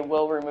they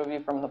will remove you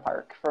from the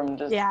park for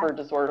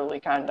disorderly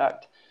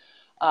conduct.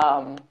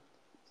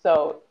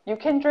 So you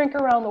can drink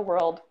around the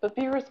world, but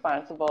be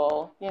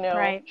responsible.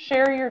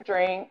 Share your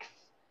drinks.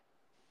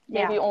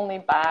 Maybe only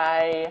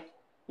buy.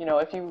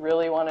 If you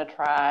really want to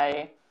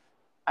try,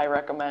 I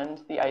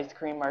recommend the ice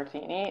cream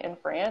martini in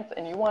France,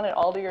 and you want it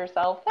all to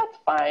yourself, that's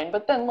fine.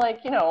 But then,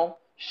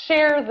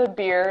 share the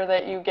beer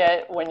that you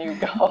get when you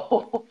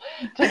go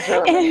to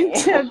Germany.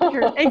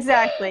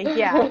 Exactly,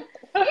 yeah.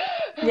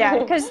 Yeah,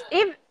 because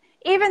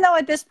even though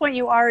at this point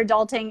you are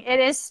adulting,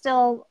 it is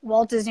still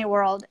Walt Disney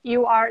World.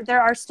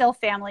 There are still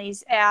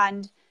families,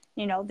 and,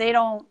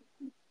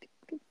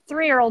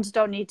 3-year-olds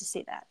don't need to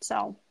see that.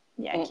 So,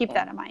 keep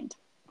that in mind.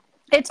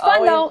 It's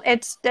fun though.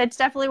 It's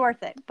definitely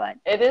worth it, but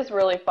it is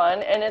really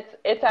fun, and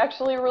it's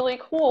actually really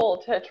cool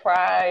to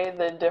try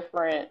the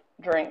different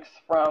drinks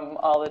from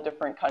all the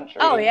different countries.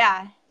 Oh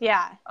yeah.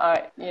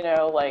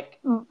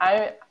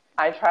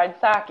 I tried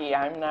sake.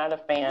 I'm not a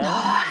fan.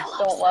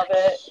 Don't love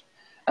it.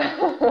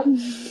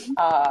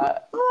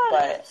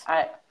 But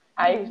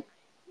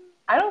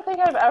I don't think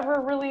I've ever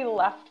really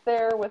left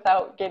there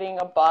without getting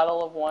a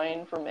bottle of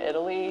wine from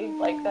Italy.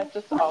 Like, that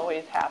just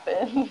always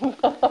happens.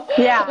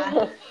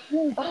 Yeah.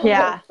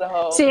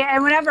 So. See,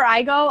 and whenever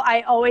I go,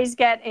 I always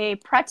get a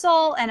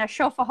pretzel and a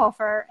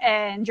Schöfferhofer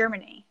in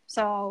Germany.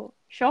 So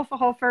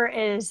Schöfferhofer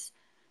is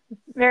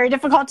very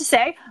difficult to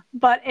say,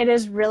 but it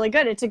is really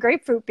good. It's a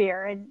grapefruit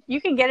beer, and you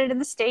can get it in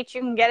the States.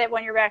 You can get it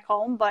when you're back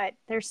home, but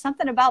there's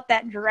something about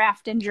that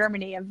draft in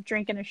Germany of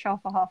drinking a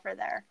Schöfferhofer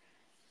there.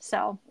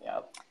 So,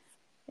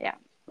 yeah.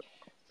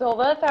 So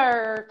that's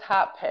our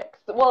top picks.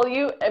 Well,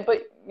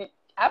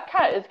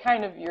 Epcot is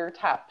kind of your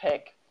top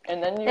pick,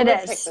 and then you would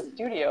pick the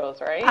studios,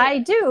 right? I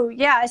do,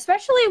 yeah,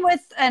 especially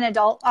with an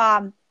adult.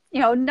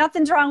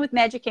 Nothing's wrong with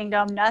Magic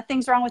Kingdom.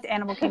 Nothing's wrong with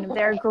Animal Kingdom.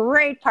 They're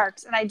great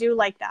parks, and I do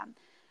like them.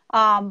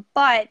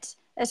 But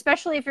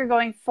especially if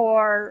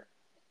you're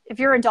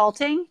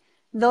adulting,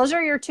 those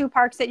are your two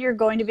parks that you're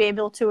going to be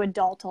able to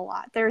adult a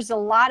lot. There's a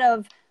lot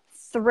of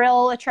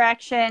thrill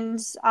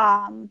attractions.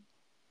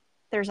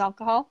 There's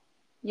alcohol.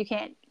 You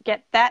can't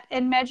get that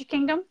in Magic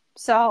Kingdom.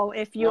 So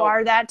if you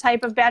are that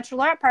type of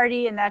bachelorette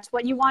party and that's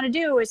what you want to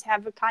do is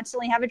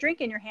constantly have a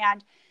drink in your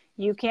hand,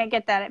 you can't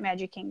get that at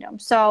Magic Kingdom.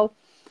 So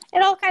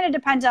it all kind of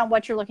depends on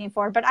what you're looking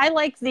for. But I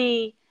like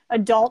the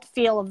adult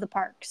feel of the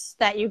parks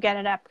that you get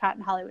at Epcot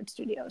and Hollywood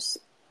Studios.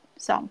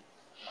 So,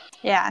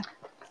 yeah.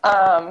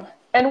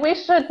 And we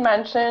should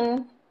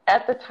mention,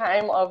 at the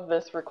time of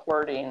this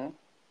recording,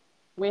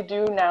 we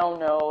do now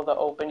know the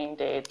opening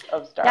dates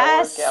of Star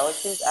Wars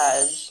Galaxy's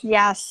Edge.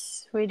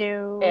 Yes, we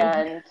do.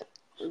 And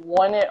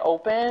when it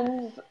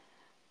opens,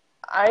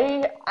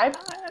 I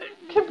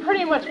can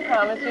pretty much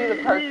promise you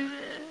the parks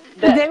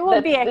they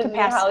will be that at Disney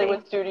capacity.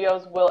 Hollywood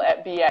Studios will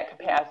be at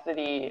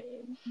capacity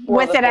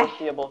for the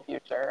foreseeable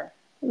future.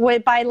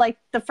 By like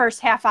the first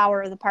half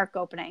hour of the park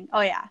opening.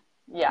 Oh yeah.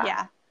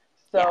 Yeah.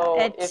 So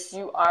if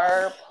you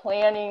are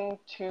planning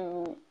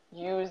to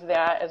use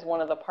that as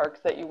one of the parks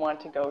that you want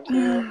to go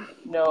to,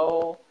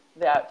 know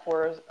that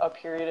for a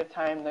period of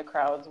time the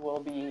crowds will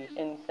be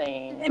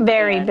insane.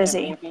 Very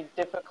busy. It may be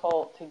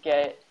difficult to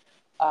get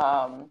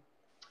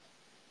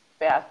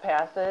fast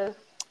passes.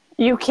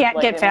 You can't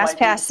get fast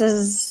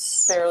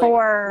passes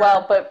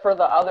but for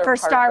the other for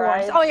Star Wars.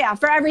 rides, oh yeah,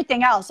 for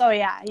everything else. Oh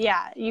yeah,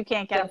 you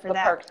can't get them for the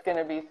that. The park's going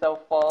to be so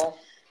full.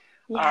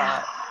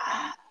 Yeah.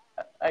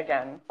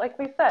 Again, like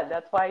we said,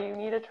 that's why you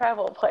need a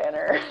travel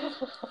planner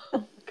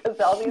because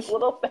all these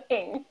little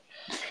things.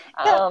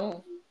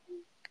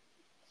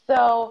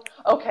 So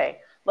okay,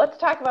 let's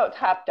talk about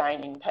top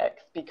dining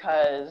picks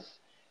because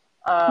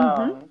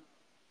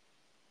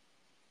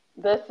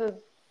this is.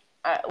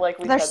 Like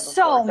we there's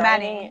said before, so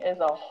dining many. is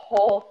a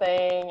whole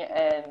thing,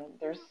 and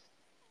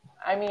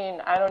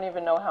I don't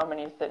even know how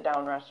many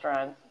sit-down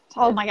restaurants.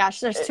 Oh my gosh,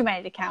 there's too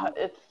many to count.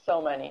 It's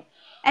so many.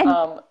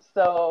 And,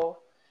 so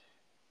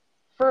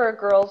for a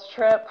girls'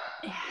 trip,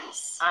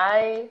 yes,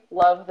 I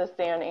love the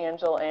San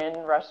Angel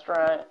Inn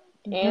restaurant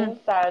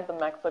inside the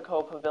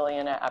Mexico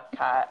Pavilion at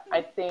Epcot.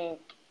 I think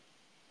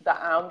the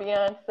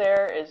ambiance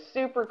there is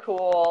super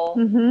cool.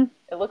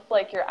 It looks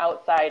like you're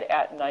outside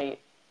at night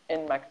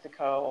in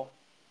Mexico.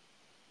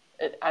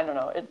 I don't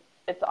know.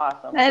 It's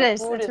awesome. The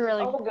food is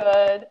really so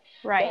good.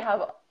 Right. They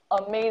have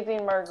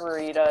amazing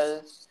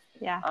margaritas.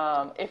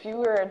 Yeah. If you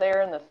were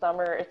there in the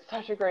summer, it's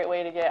such a great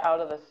way to get out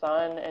of the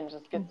sun and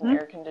just get some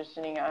air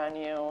conditioning on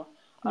you.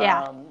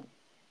 Yeah.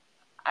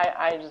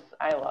 I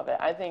love it.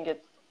 I think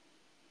it's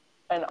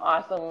an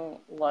awesome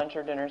lunch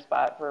or dinner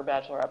spot for a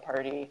bachelorette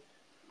party.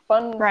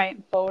 Fun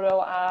photo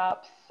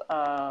ops.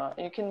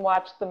 You can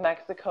watch the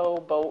Mexico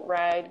boat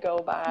ride go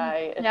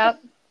by.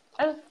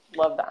 I just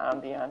love the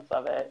ambiance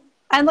of it.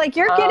 And like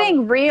you're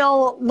getting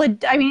real,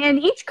 in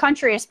each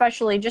country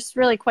especially, just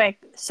really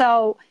quick.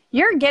 So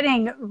you're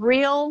getting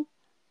real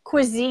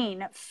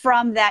cuisine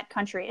from that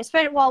country,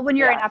 especially when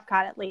you're in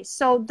Epcot at least.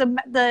 So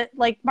the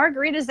like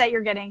margaritas that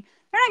you're getting,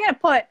 they're not going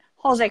to put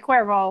Jose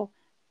Cuervo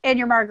in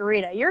your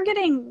margarita. You're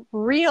getting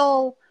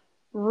real,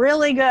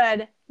 really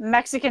good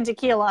Mexican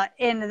tequila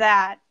in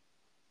that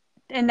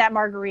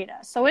margarita.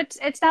 So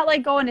it's not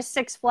like going to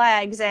Six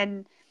Flags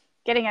and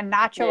getting a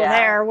nacho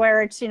there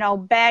where it's,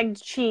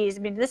 bagged cheese.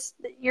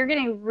 You're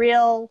getting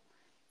real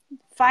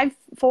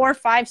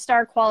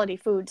 4-5-star quality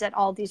foods at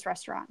all these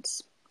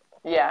restaurants.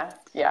 Yeah,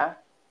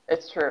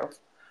 it's true.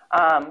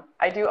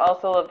 I do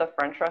also love the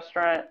French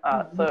restaurant.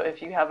 So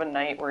if you have a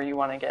night where you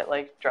want to get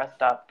like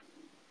dressed up,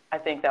 I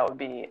think that would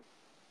be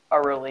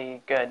a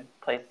really good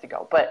place to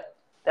go. But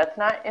that's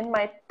not in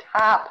my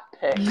top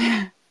pick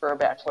for a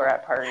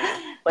bachelorette party.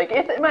 Like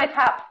it's in my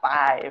top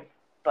 5,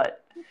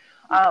 but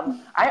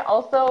I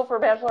also, for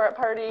bachelorette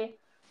party,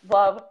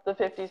 love the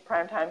 50s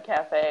Primetime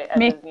Cafe at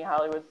Disney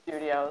Hollywood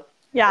Studios.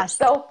 Yes. It's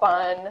so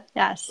fun.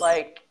 Yes.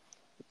 Like,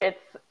 it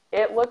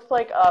looks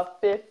like a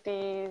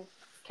 50s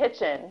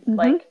kitchen.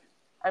 Like,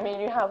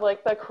 you have,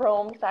 like, the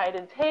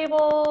chrome-sided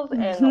tables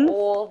and the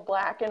old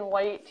black and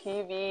white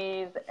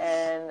TVs,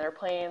 and they're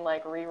playing,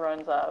 like,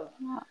 reruns of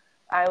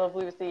I Love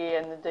Lucy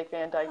and the Dick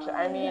Van Dyke Show.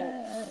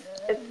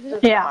 It's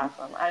just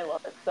awesome. I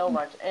love it so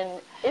much. And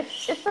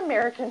it's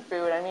American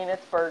food.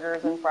 It's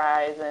burgers and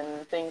fries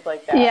and things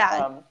like that.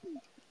 Yeah.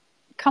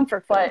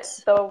 Comfort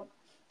foods. But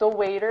the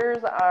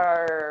waiters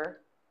are,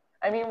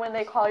 when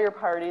they call your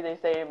party, they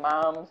say,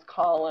 Mom's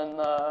calling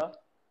the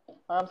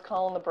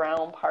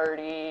brown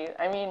party.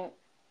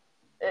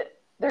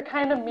 They're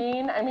kind of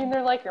mean.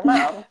 They're like your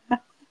mom.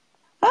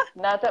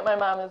 Not that my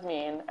mom is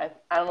mean. I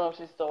don't know if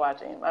she's still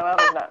watching. My mom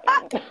is not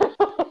mean.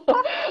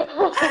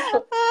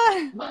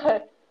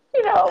 But,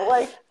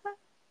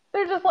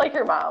 they're just like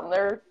your mom.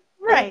 They're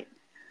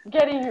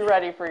getting you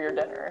ready for your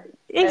dinner.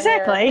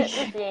 Exactly. And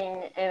they're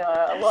being in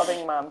a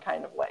loving mom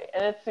kind of way.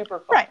 And it's super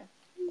fun.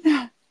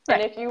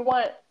 And if you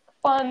want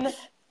fun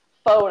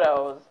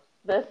photos,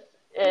 this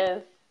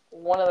is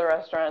one of the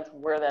restaurants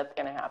where that's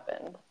going to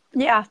happen.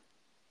 Yeah.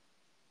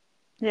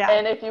 Yeah.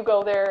 And if you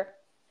go there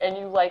and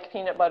you like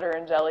peanut butter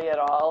and jelly at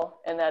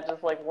all, and that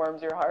just like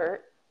warms your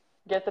heart,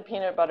 get the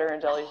peanut butter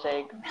and jelly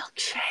shake.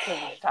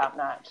 Milkshake. It's top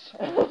notch.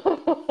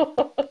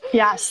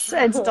 Yes,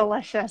 it's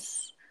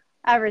delicious.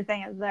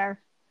 Everything is there.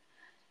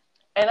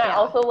 And I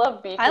also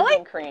love Beaches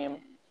and Cream,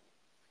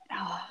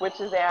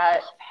 which is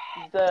at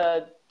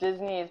the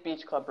Disney's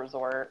Beach Club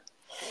Resort.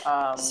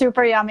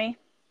 Super yummy.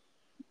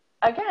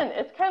 Again,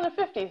 it's kind of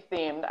 50s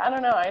themed. I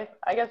don't know.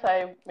 I guess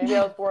maybe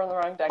I was born in the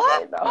wrong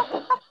decade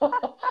though.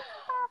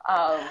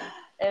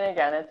 And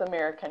again, it's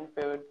American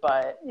food,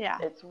 but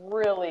it's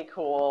really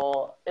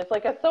cool. It's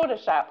like a soda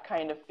shop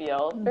kind of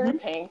feel. Very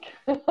pink.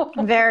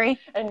 Very.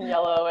 And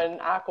yellow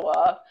and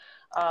aqua,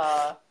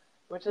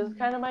 which is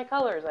kind of my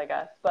colors, I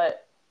guess.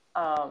 But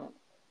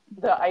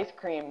the ice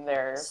cream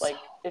there,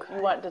 if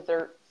you want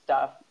dessert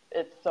stuff,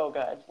 it's so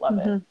good. Love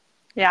it.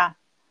 Yeah.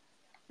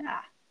 Yeah.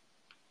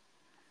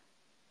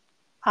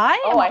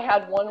 I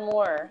had one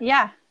more.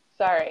 Yeah.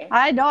 Sorry.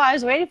 I know. I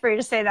was waiting for you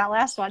to say that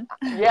last one.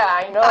 Yeah,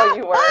 I know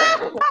you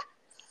were.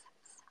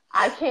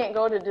 I can't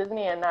go to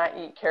Disney and not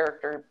eat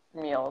character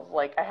meals.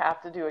 Like, I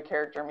have to do a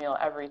character meal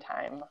every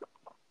time.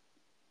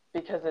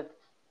 Because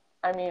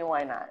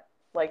why not?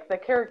 Like, the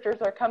characters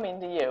are coming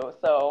to you.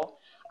 So,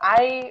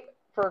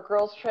 for a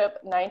girls' trip,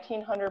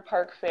 1900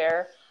 Park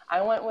Fair,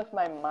 I went with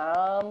my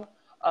mom.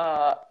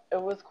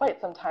 It was quite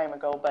some time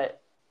ago,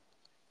 but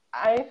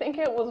I think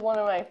it was one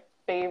of my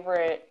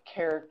favorite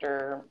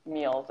character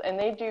meals. And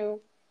they do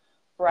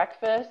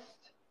breakfast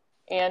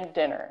and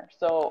dinner.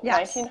 So,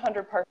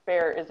 1900 Park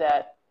Fair is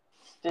at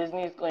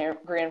Disney's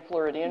Grand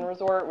Floridian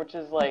Resort, which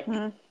is like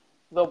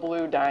the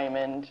Blue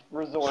Diamond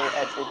Resort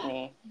at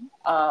Disney.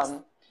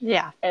 And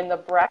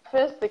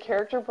the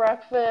character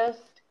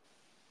breakfast,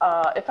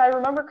 if I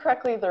remember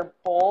correctly, they're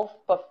both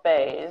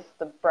buffets,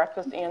 the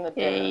breakfast and the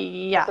dinner.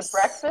 Yes.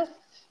 But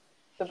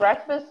the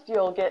breakfast,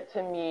 you'll get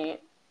to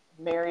meet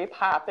Mary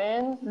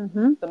Poppins,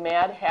 the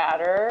Mad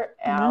Hatter,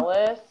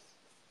 Alice,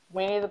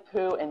 Winnie the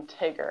Pooh, and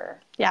Tigger.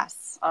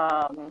 Yes.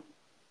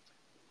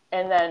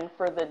 And then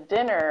for the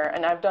dinner,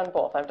 and I've done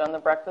both. I've done the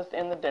breakfast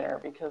and the dinner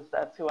because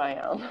that's who I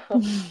am.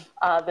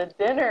 The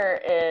dinner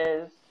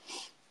is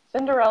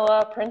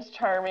Cinderella, Prince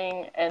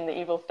Charming, and the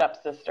Evil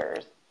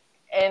Stepsisters.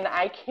 And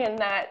I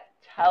cannot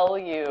tell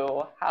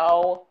you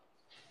how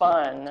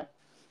fun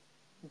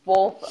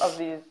both of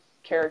these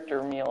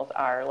character meals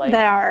are. Like,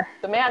 they are.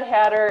 The Mad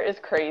Hatter is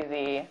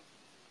crazy.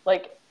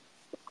 Like,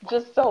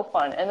 just so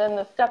fun. And then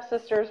the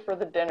Stepsisters for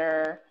the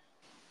dinner,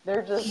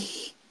 they're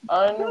just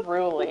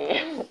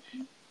unruly.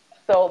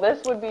 So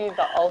this would be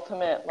the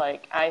ultimate,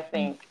 like, I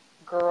think,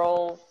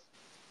 girls'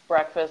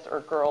 breakfast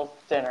or girls'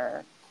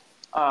 dinner,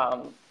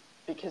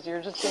 because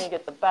you're just going to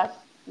get the best.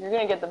 You're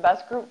going to get the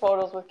best group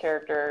photos with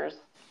characters.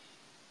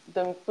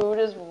 The food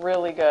is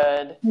really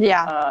good.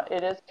 Yeah.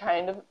 It is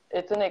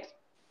it's an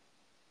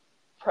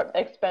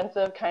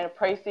expensive, kind of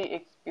pricey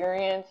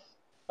experience.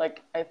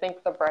 Like, I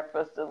think the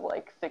breakfast is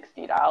like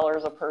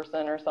 $60 a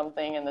person or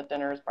something, and the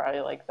dinner is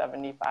probably like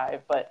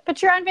 $75.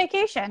 But you're on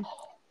vacation.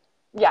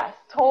 Yes,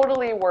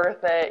 totally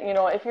worth it. You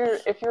know, if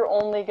you're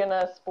only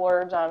gonna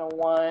splurge on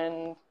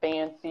one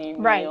fancy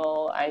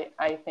meal,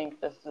 I think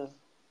this is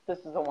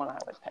the one I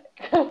would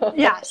pick.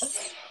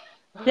 Yes.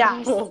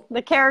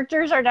 The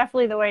characters are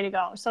definitely the way to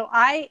go. So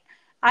I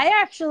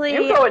actually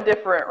you go a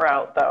different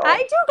route though. I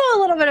do go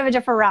a little bit of a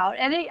different route,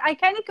 and I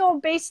kind of go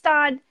based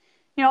on,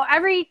 you know,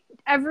 every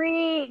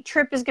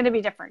trip is going to be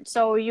different.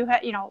 So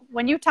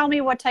when you tell me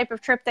what type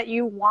of trip that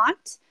you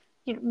want,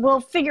 we'll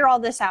figure all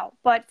this out.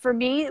 But for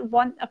me,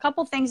 a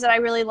couple things that I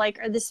really like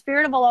are the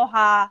Spirit of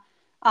Aloha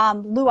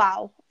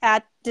luau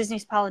at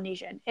Disney's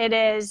Polynesian. It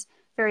is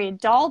very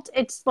adult.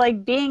 It's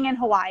like being in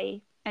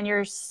Hawaii and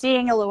you're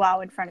seeing a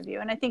luau in front of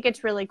you. And I think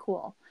it's really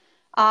cool.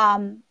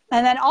 And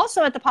then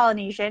also at the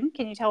Polynesian,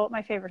 can you tell what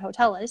my favorite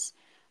hotel is?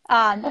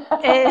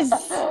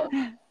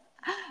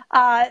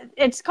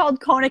 It's called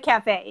Kona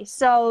Cafe.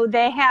 So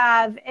they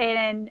have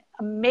an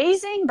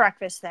amazing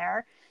breakfast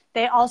there.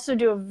 They also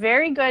do a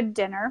very good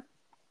dinner.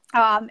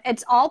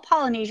 It's all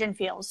Polynesian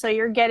feels. So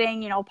you're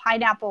getting,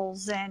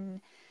 pineapples and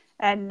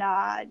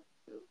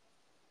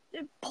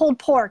pulled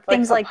pork, like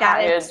things like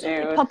that. It's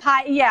juice.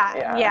 Papaya.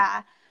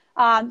 Yeah.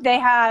 They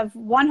have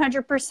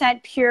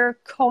 100% pure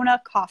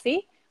Kona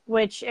coffee,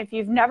 which if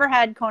you've never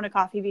had Kona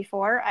coffee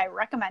before, I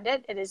recommend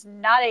it. It is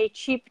not a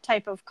cheap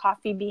type of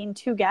coffee bean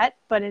to get,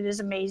 but it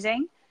is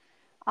amazing.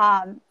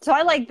 So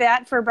I like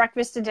that for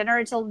breakfast and dinner.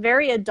 It's a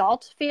very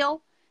adult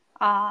feel.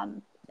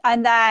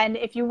 And then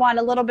if you want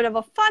a little bit of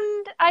a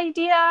fun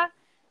idea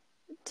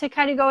to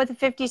kind of go with the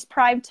 50s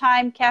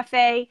primetime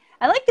cafe,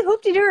 I like the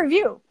Hoop-de-Doo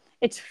Review.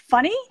 It's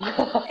funny.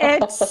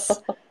 It's,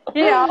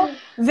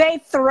 they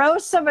throw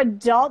some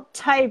adult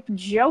type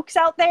jokes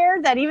out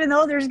there that even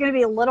though there's going to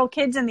be little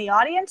kids in the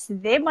audience,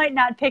 they might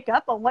not pick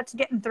up on what's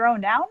getting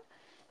thrown down.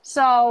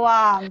 So,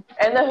 and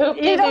the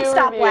Hoop-de-Doo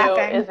Review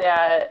is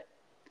at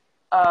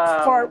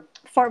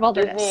Fort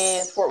Wilderness.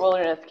 Disney's Fort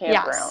Wilderness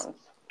Campgrounds.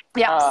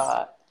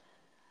 Yes.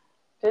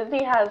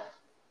 Disney has,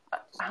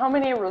 how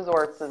many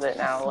resorts is it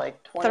now?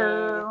 Like 23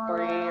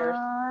 or?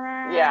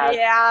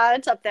 Yeah,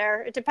 it's up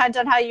there. It depends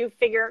on how you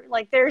figure.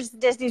 Like, there's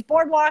Disney's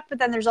Boardwalk, but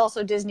then there's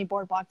also Disney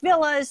Boardwalk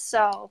Villas.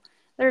 So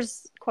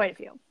there's quite a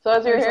few. So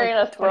as you're hearing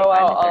us throw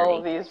out all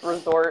of these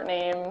resort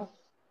names,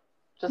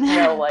 just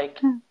know, like,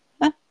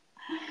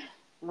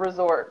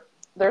 resort.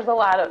 There's a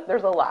lot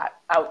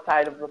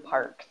outside of the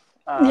parks.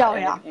 Like,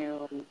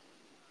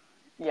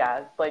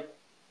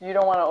 you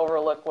don't want to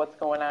overlook what's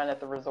going on at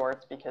the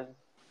resorts because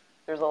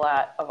there's a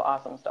lot of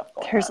awesome stuff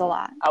going on. There's a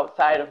lot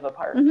outside of the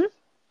parks. Mm-hmm.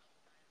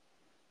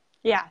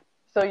 Yeah.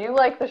 So you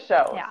like the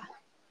shows? Yeah.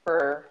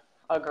 For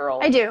a girl.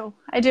 I do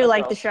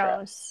like the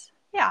shows.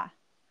 Trip. Yeah.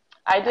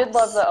 I did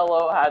love the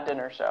Aloha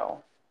dinner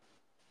show.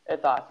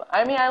 It's awesome.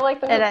 I mean, I like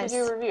the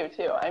Hoop-de-Doo Review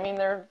too. I mean,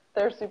 they're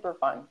super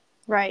fun.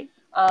 Right.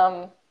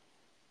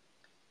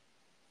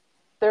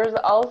 There's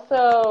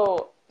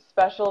also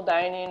special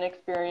dining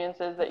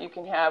experiences that you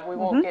can have. We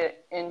won't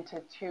get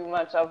into too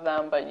much of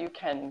them, but you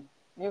can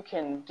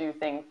do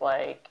things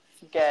like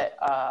get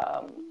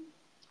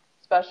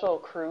special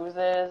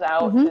cruises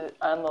out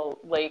on the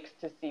lakes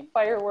to see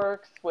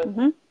fireworks with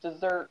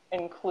dessert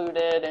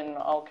included and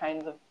all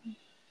kinds of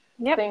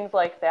things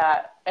like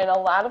that. And a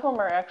lot of them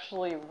are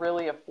actually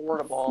really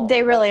affordable.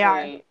 They really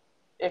are.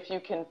 If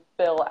you can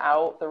fill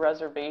out the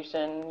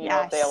reservation, you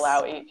know, if they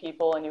allow 8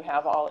 people and you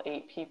have all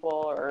 8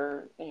 people,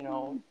 or, you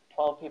know,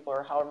 12 people,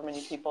 or however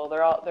many people,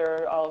 they're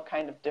all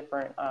kind of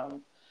different.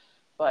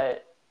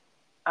 But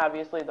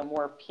obviously the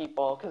more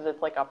people, because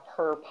it's like a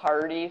per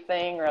party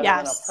thing rather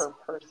than a per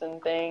person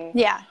thing.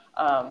 Yeah.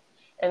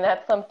 And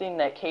that's something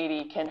that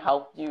Katie can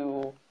help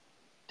you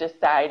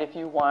decide if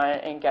you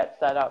want and get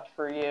set up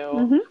for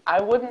you.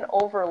 I wouldn't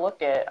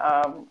overlook it.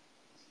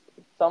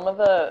 Some of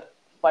the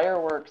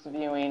fireworks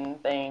viewing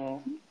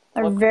things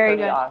look very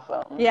pretty good.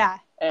 Awesome. Yeah.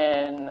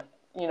 And,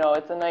 you know,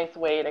 it's a nice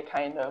way to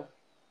kind of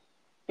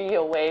be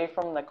away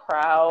from the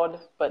crowd,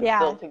 but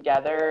still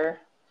together.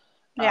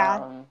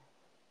 Yeah.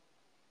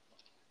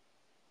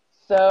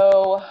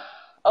 So,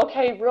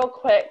 okay, real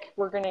quick,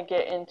 we're going to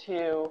get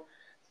into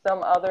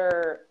some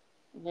other,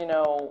 you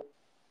know,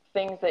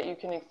 things that you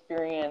can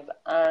experience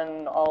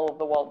on all of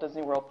the Walt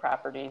Disney World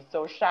properties.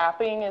 So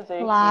shopping is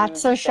a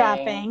lots huge of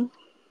shopping.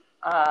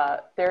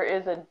 There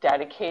is a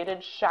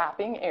dedicated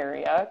shopping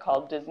area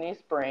called Disney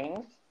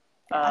Springs.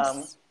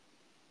 Yes.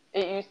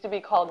 It used to be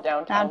called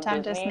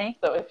Downtown Disney.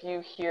 So if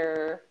you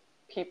hear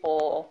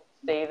people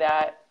say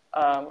that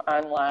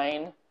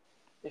online,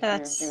 if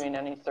you're doing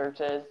any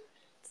searches,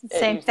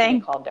 it used to be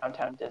called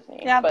Downtown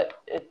Disney. Yep.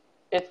 But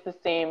it's the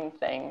same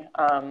thing.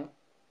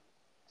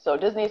 So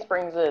Disney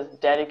Springs is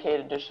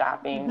dedicated to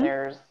shopping.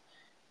 There's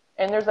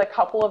a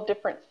couple of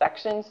different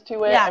sections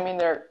to it. Yeah. I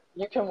mean,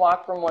 you can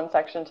walk from one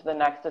section to the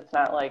next. It's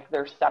not like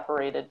they're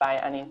separated by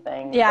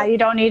anything. Yeah, you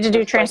don't need to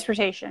do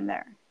transportation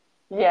there.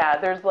 Yeah,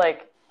 there's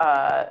like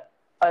a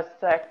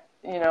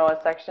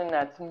section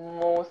that's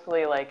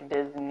mostly like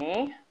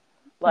Disney.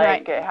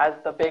 Like it has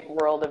the big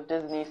World of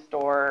Disney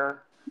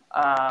store,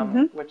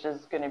 which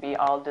is going to be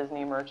all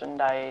Disney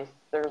merchandise.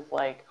 There's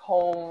like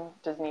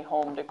Disney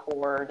home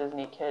decor,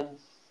 Disney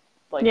kids,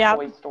 like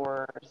toy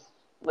stores.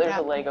 There's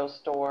a Lego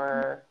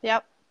store.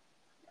 Yep.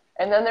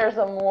 And then there's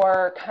a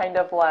more kind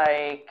of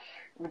like,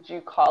 would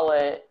you call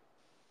it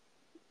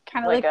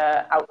kind of like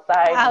a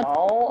outside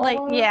mall?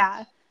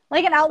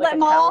 Like an outlet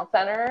mall. Town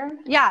center.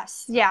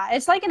 Yes, yeah.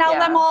 It's like an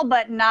outlet mall,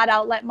 but not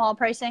outlet mall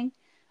pricing.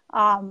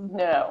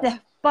 No.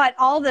 But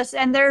all this,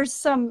 and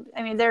there's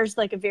there's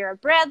like a Vera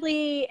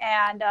Bradley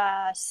and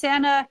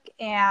Sanuk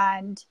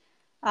and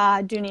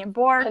Dooney and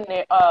Bourke.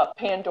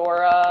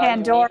 Pandora.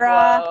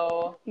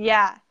 Uniqlo.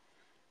 Yeah.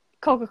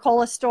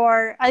 Coca-Cola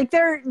store. Like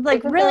they're like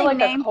Isn't really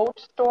there like a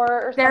Coach store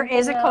or something? There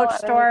is a Coach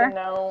store.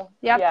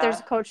 Yep, yeah. There's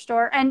a Coach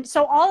store. And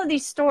so all of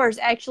these stores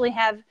actually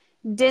have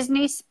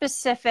Disney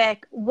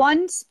specific,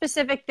 one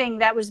specific thing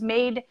that was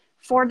made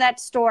for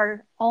that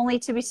store only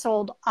to be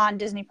sold on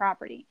Disney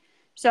property.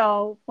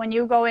 So when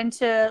you go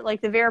into like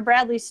the Vera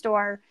Bradley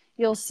store,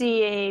 you'll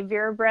see a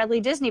Vera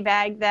Bradley Disney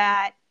bag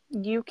that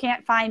you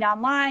can't find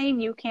online.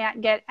 You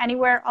can't get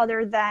anywhere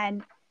other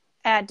than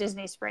at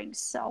Disney Springs.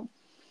 So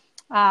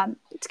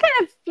it's kind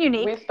of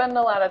unique. We spend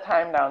a lot of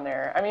time down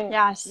there. I mean,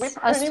 we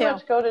pretty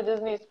much go to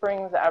Disney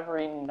Springs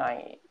every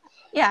night.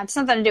 Yeah, it's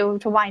something to do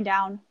to wind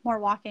down, more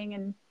walking,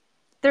 and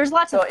there's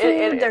lots of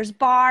food. There's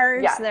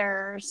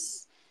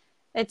bars.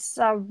 It's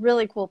a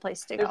really cool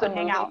place to go hang out. There's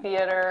a movie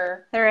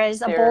theater. There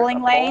is a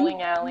bowling lane.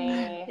 Bowling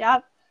alley.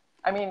 Yep.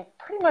 I mean,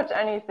 pretty much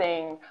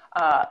anything.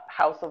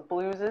 House of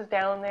Blues is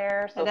down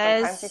there, so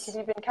sometimes you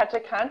can even catch a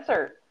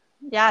concert.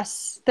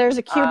 Yes, there's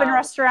a Cuban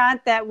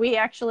restaurant that we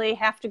actually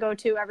have to go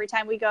to every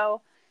time we go.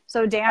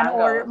 So Dan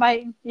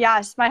my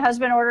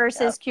husband orders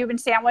his Cuban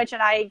sandwich,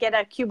 and I get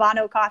a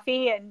Cubano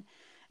coffee, and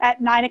at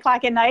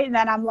 9:00 at night, and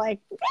then I'm like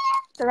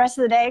the rest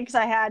of the day because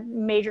I had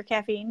major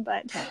caffeine,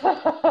 but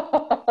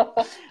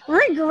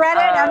regret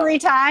it every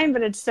time.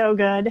 But it's so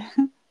good.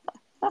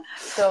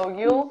 So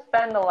you'll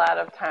spend a lot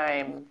of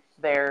time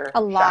there.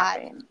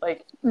 Shopping.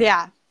 Like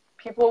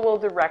people will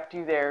direct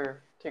you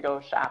there to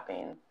go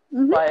shopping,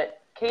 but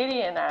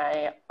Katie and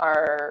I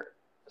are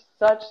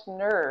such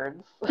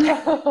nerds.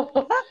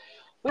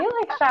 We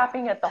like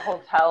shopping at the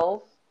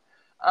hotels.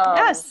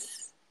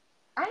 Yes.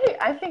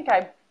 I think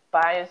I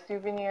buy a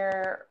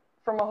souvenir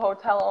from a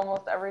hotel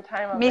almost every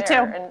time I'm there. Me too.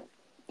 And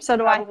so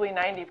do probably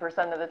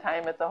 90% of the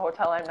time it's a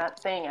hotel I'm not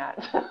staying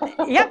at.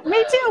 Yep,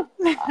 me too.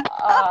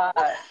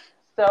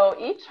 So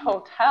each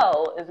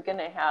hotel is going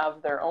to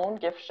have their own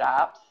gift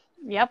shops.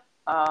 Yep.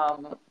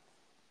 And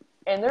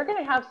they're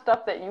going to have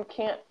stuff that you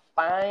can't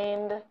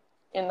find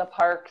in the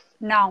parks.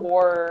 No.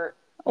 Or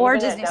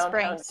Disney at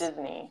downtown Springs.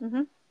 Disney.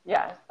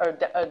 Yes, or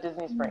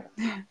Disney Springs.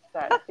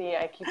 See,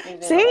 I keep using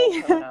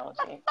the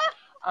terminology.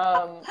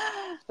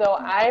 So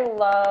I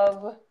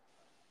love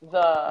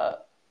the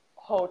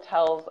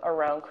hotels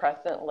around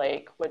Crescent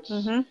Lake, which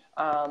people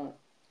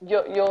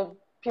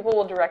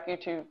will direct you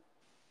to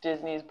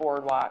Disney's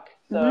Boardwalk.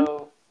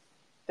 So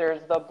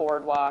there's the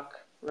Boardwalk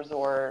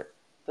Resort,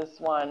 the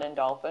Swan and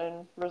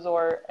Dolphin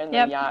Resort, and the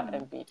Yep. Yacht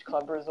and Beach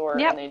Club Resort,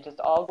 Yep. and they just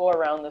all go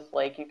around this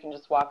lake. You can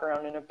just walk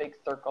around in a big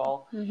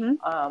circle.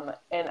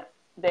 And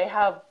they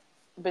have,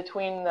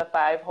 between the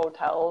 5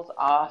 hotels,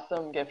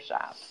 awesome gift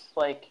shops.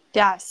 Like,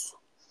 yes.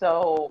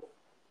 So,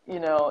 you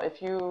know,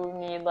 if you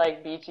need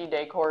like beachy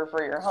decor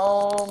for your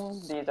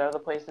home, these are the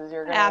places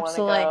you're going to want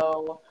to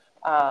go.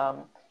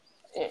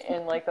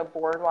 And like the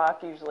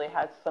Boardwalk usually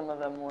has some of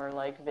the more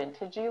like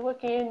vintagey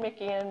looking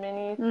Mickey and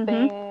Minnie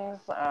things,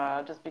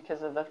 just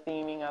because of the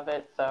theming of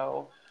it.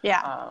 So,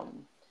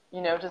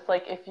 you know, just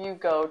like if you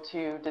go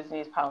to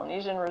Disney's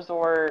Polynesian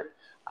Resort,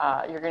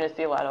 you're going to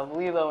see a lot of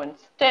Lilo and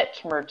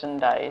Stitch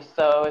merchandise.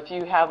 So if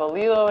you have a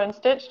Lilo and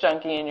Stitch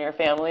junkie in your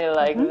family,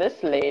 like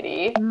this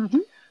lady,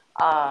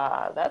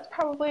 that's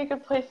probably a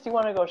good place you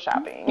want to go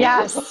shopping.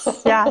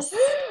 Yes, yes,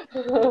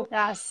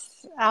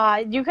 yes.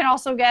 You can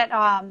also get,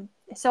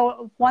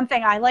 so one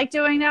thing I like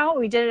doing now,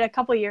 we did it a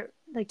couple years,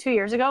 like 2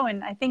 years ago,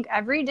 and I think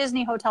every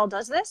Disney hotel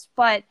does this,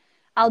 but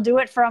I'll do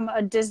it from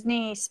a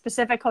Disney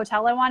specific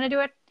hotel I want to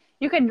do it.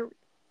 You can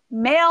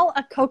mail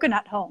a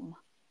coconut home,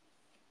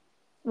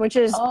 which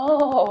is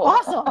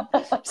awesome.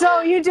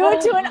 So you do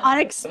it to an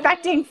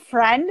unexpected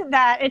friend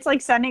that it's like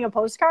sending a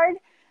postcard.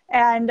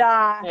 And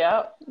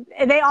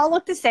they all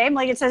look the same.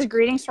 Like it says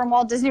greetings from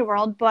Walt Disney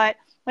World, but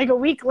like a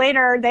week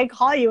later they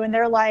call you and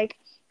they're like,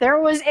 there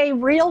was a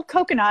real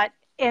coconut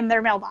in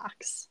their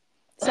mailbox.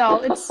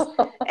 So it's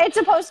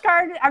a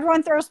postcard.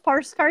 Everyone throws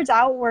postcards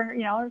out where,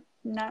 you know,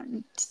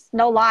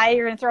 no lie,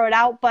 you're going to throw it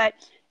out. But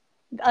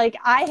like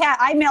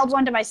I mailed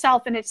one to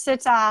myself and it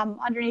sits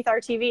underneath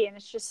our TV and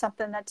it's just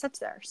something that sits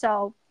there.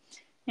 So,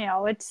 you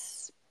know,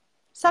 it's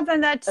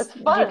something that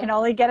you can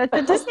only get at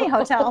the Disney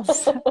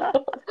hotels.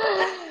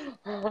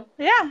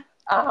 Yeah.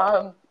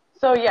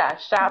 So yeah,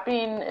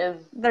 shopping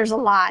is, there's a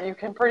lot. You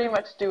can pretty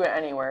much do it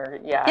anywhere.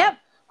 Yeah.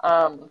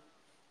 Yep.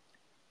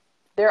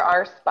 There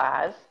are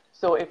spas.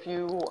 So if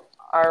you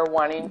are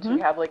wanting to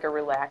have like a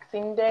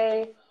relaxing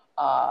day,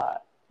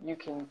 you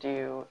can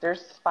do,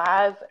 there's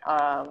spas.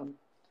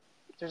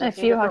 There's a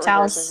few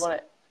hotels.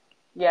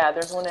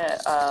 There's one at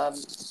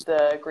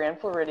the Grand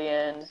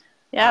Floridian,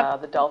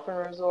 the Dolphin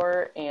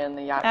Resort, and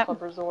the Yacht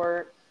Club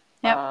Resort.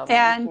 Yep,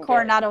 and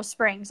Coronado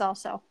Springs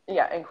also.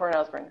 Yeah, and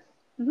Coronado Springs.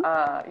 You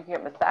can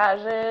get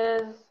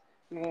massages,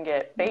 you can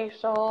get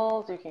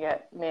facials, you can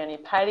get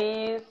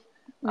mani-pedis.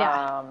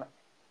 Yeah.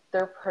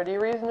 They're pretty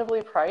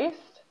reasonably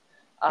priced.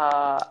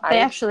 They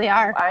actually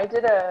are. I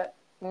did a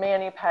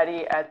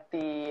mani-pedi at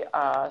the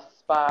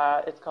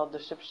spa. It's called the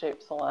Ship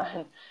Shape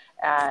Salon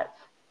at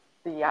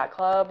the Yacht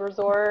Club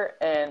Resort,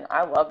 and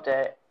I loved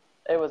it.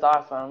 It was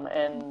awesome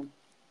and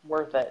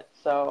worth it.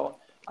 So,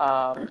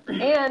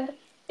 and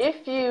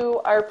if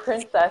you are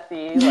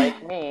princessy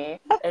like me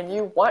and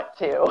you want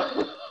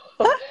to,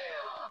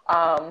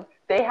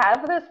 they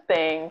have this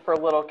thing for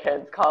little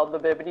kids called the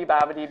Bibbidi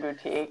Bobbidi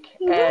Boutique,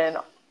 and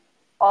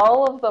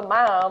all of the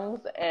moms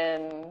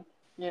and,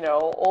 you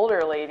know,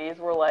 older ladies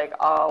were like,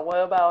 oh, what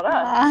about us?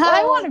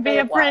 I want to be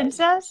a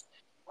princess.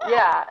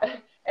 Yeah.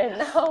 And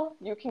now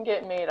you can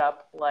get made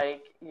up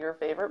like your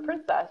favorite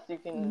princess. You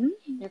can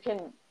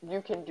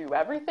you can do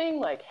everything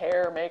like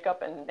hair,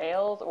 makeup, and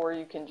nails, or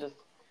you can just,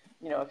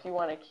 you know, if you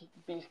want to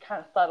be kind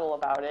of subtle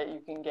about it,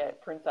 you can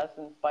get princess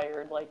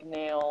inspired like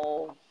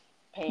nails,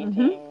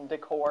 painting,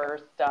 decor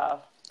stuff.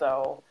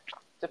 So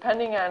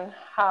depending on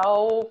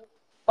how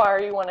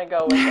far you want to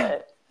go with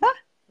it,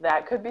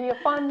 that could be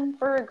fun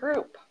for a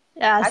group.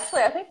 Yes.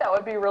 Actually, I think that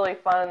would be really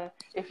fun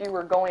if you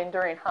were going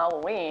during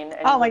Halloween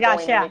and you were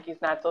going to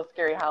Mickey's Not So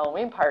Scary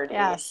Halloween party.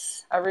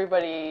 Yes.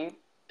 Everybody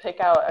pick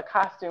out a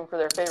costume for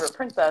their favorite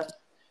princess,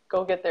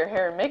 go get their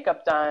hair and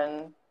makeup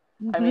done.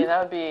 I mean,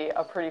 that would be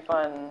a pretty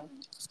fun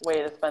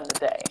way to spend the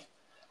day.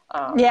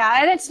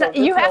 And it's so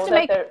you have to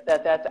make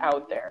that's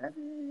out there.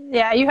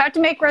 Yeah, you have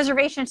to make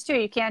reservations too.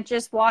 You can't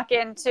just walk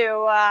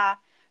into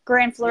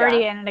Grand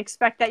Floridian and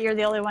expect that you're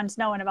the only ones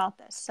knowing about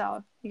this.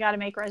 So you got to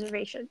make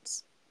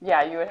reservations.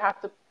 Yeah, you would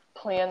have to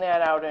plan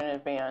that out in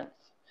advance.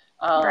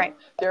 Right.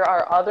 There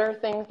are other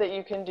things that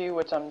you can do,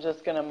 which I'm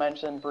just going to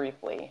mention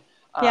briefly.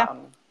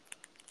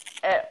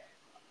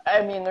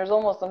 I mean, there's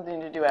almost something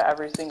to do at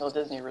every single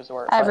Disney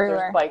resort. Everywhere.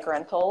 There's bike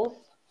rentals.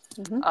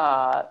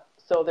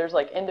 So there's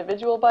like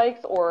individual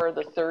bikes or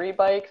the Surrey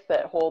bikes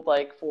that hold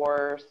like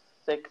 4,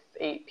 6,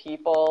 8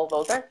 people.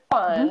 Those are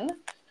fun.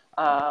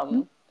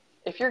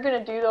 If you're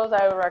going to do those,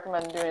 I would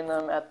recommend doing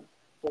them at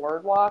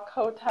Boardwalk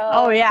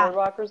Hotel.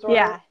 Boardwalk Resort.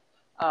 Yeah.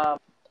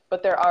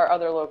 But there are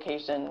other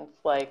locations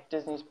like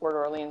Disney's Port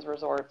Orleans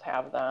resorts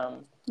have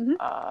them.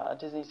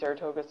 Disney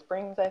Saratoga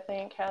Springs, I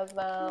think, has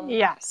them.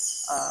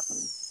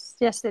 Yes.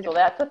 Yes, they do. So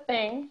that's a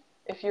thing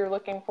if you're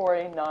looking for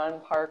a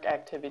non-park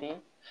activity.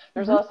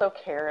 There's also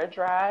carriage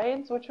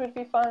rides, which would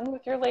be fun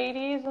with your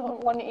ladies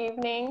one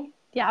evening.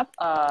 Yep.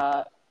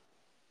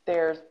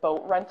 There's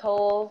boat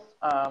rentals,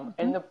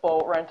 and the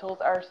boat rentals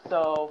are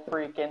so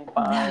freaking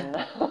fun.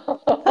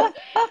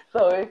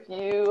 So if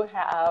you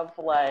have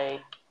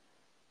like,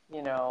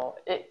 you know,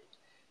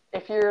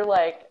 if you're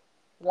like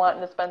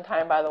wanting to spend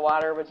time by the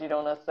water, but you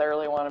don't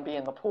necessarily want to be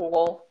in the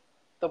pool,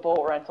 the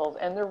boat rentals,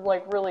 and they're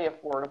like really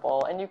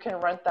affordable, and you can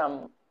rent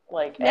them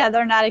like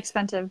they're not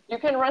expensive. You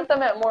can rent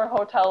them at more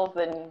hotels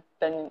than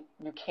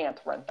you can't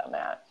rent them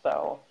at.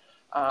 So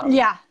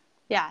yeah,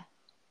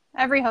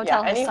 every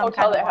hotel has any some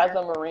hotel kind that of has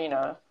a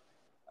marina.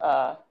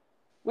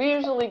 We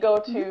usually go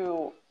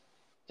to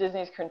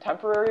Disney's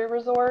Contemporary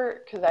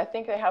Resort because I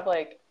think they have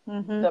like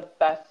the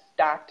best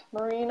stacked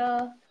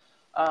marina.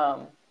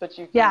 But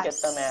you can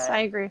get them at I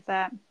agree with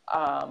that.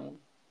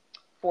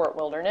 Fort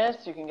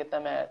Wilderness. You can get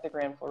them at the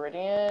Grand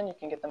Floridian. You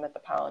can get them at the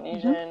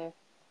Polynesian.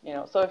 You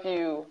know, so if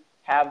you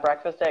have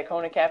breakfast at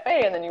Kona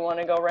Cafe and then you want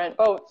to go rent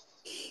boats,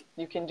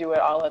 you can do it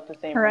all at the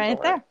same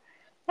resort. There.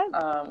 Yep.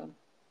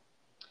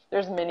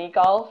 There's mini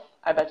golf.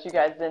 I bet you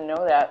guys didn't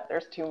know that.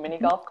 There's 2 mini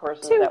golf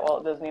courses at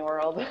Walt Disney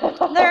World.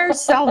 They're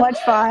so much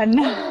fun.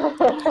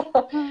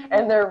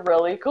 And they're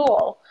really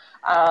cool.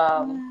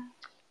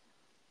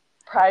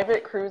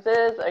 Private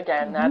cruises,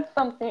 again, that's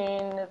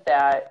something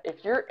that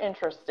if you're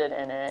interested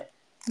in it,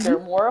 they're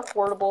more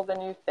affordable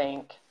than you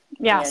think.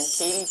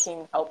 Yes. And Katie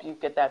can help you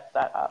get that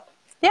set up.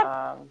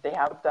 Yep. They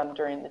have them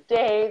during the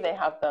day. They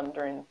have them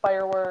during the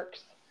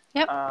fireworks.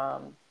 Yep.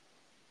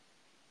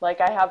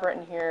 Like I have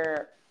written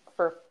here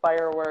for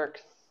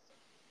fireworks,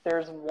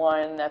 there's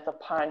one that's a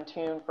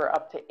pontoon for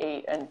up to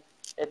 8, and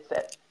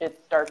it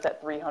starts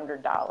at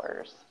 $300.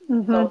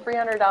 So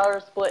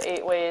 $300 split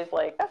 8 ways,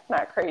 like that's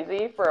not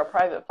crazy for a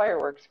private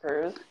fireworks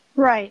cruise.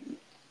 Right.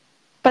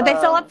 But they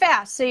fill up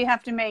fast, so you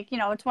have to make,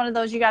 it's one of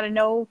those you got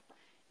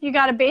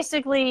to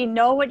basically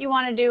know what you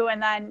want to do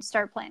and then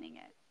start planning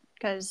it.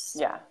 Cause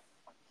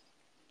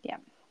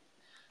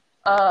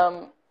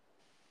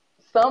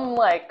some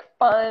like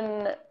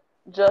fun,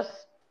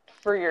 just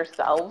for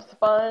yourselves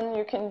fun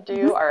you can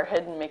do are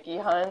hidden Mickey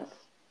hunts.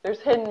 There's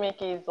hidden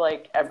Mickeys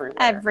like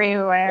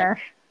everywhere.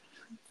 Like,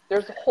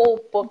 there's whole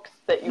books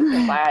that you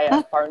can buy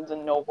at Barnes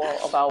and Noble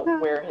about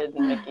where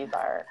hidden Mickeys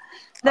are.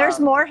 There's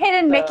more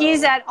hidden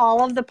Mickeys at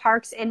all of the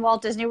parks in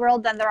Walt Disney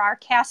World than there are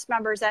cast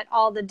members at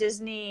all of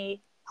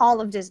Disney.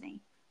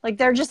 Like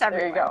they're just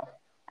everywhere. There you go.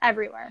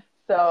 Everywhere.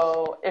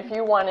 So if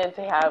you wanted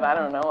to have, I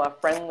don't know, a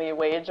friendly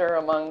wager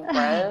among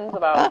friends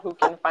about who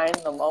can find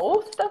the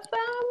most of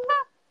them,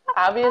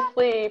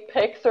 obviously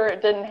pics or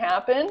it didn't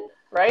happen,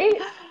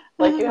 right?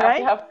 Like you have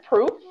to have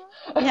proof.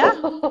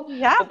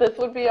 Yeah. But this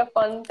would be a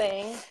fun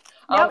thing.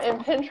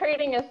 And pin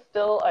trading is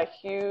still a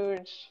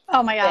huge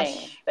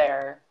thing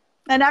there.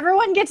 And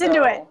everyone gets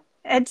into it.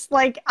 It's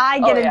like I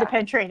get into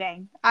pin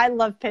trading. I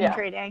love pin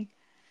trading.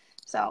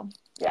 So,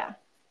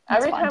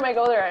 Every time I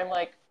go there, I'm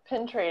like,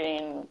 pin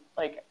trading,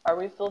 like, are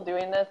we still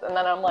doing this? And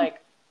then I'm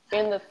like,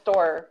 in the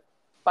store,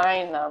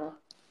 buying them.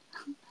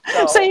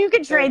 So you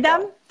can trade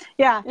them?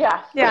 Yeah.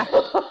 How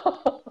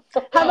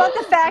about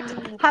the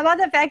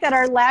fact that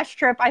our last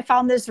trip, I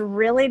found this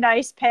really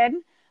nice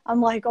pin.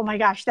 I'm like, oh my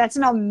gosh, that's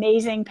an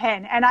amazing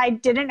pin. And I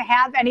didn't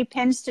have any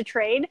pins to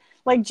trade.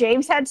 Like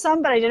James had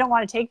some, but I didn't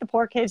want to take the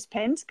poor kid's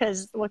pins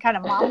because what kind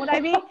of mom would I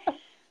be?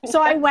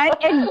 So I went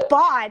and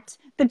bought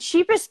the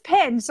cheapest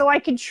pin so I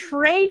could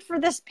trade for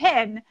this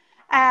pin.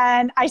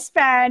 And I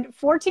spent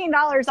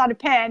 $14 on a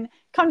pin.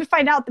 Come to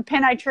find out the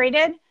pin I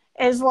traded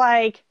is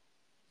like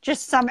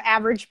just some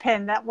average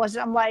pin that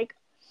wasn't. I'm like,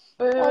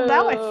 well,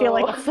 now I feel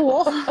like a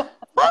fool. But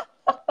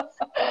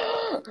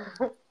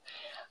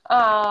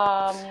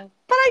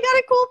I got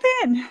a cool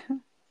pin.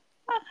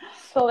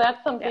 So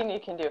that's something you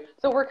can do.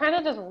 So we're kind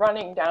of just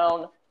running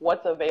down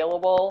what's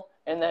available,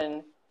 and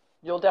then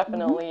you'll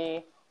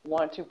definitely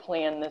want to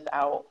plan this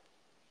out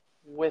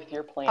with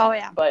your plan. Oh,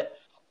 yeah. But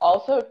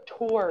also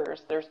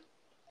tours. There's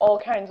all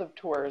kinds of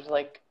tours,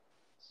 like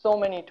so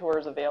many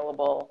tours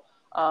available.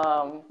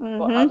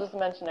 But I'll just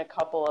mention a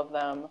couple of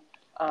them.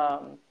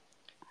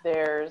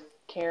 There's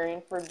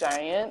Caring for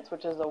Giants,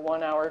 which is a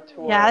 1-hour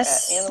tour at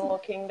Animal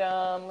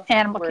Kingdom,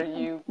 where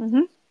you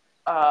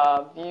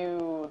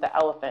view the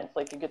elephants.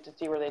 Like you get to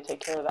see where they take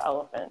care of the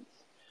elephants.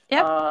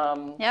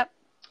 Yep.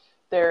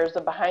 There's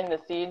a behind the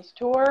scenes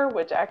tour,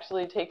 which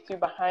actually takes you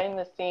behind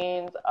the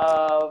scenes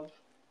of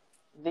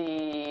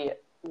the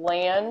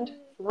land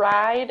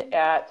ride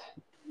at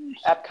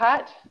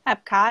Epcot.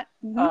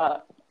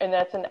 And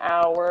that's an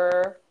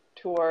hour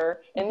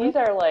tour. And these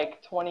are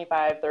like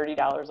 $25,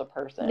 $30 a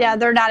person. Yeah,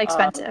 they're not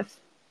expensive.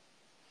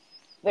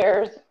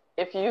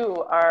 If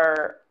you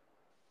are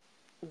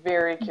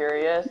very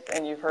curious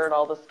and you've heard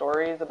all the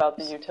stories about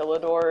the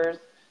utilidors,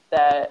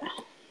 that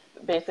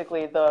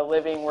basically the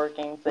living,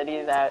 working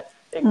city that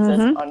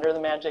exists under the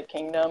Magic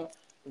Kingdom,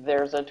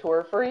 there's a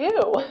tour for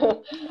you.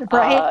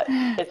 Right.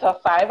 It's a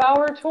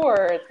 5-hour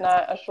tour. It's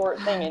not a short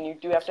thing, and you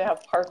do have to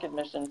have park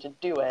admission to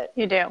do it.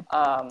 You do.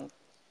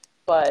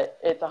 But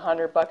it's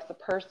 $100 a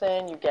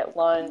person. You get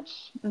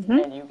lunch,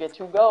 and you get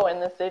to go in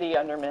the city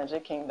under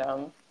Magic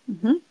Kingdom.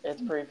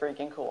 It's pretty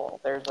freaking cool.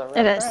 There's a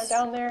restaurant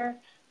down there.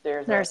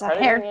 There's a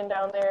credit union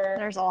down there.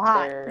 There's a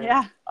lot.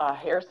 There's a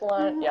hair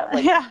salon.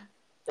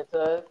 It's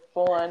a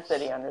full-on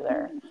city under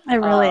there. It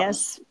really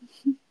is.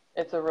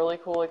 It's a really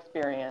cool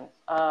experience.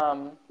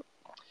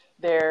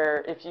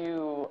 If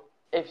you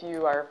if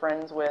you are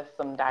friends with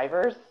some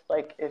divers,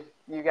 like if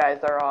you guys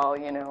are all,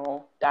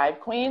 dive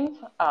queens,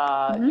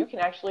 you can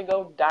actually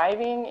go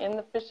diving in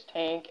the fish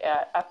tank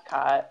at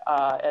Epcot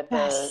at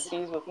the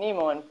Seas with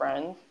Nemo and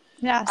Friends.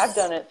 Yes. I've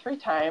done it 3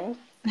 times.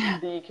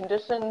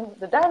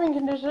 The diving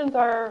conditions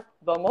are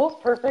the most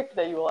perfect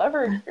that you will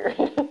ever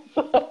experience.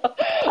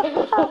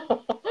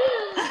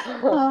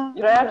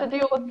 You don't have to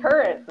deal with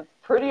currents. It's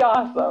pretty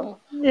awesome.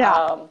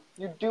 Yeah.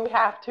 You do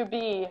have to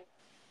be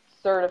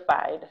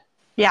certified.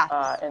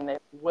 Yeah. And they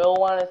will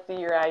want to see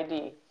your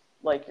ID,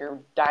 like your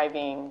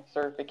diving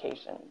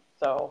certification.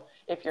 So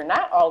if you're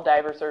not all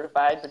diver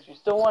certified, but you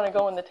still want to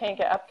go in the tank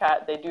at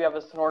Epcot, they do have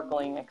a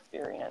snorkeling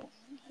experience.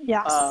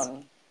 Yes.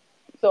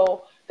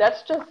 So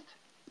that's just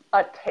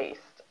a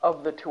taste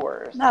of the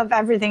tours. Of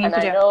everything you can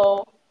do. And I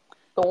know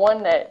the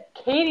one that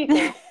Katie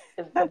thinks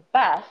is the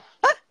best.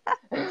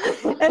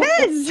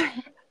 It is.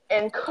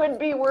 And could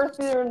be worth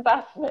your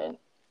investment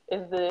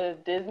is the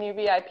Disney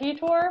VIP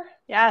tour.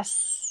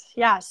 Yes.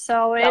 Yeah.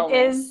 So it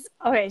is.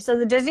 Okay. So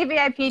the Disney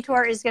VIP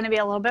tour is going to be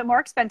a little bit more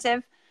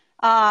expensive.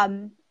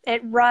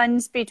 It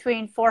runs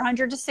between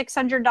 $400 to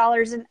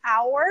 $600 an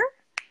hour.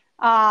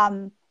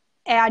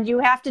 And you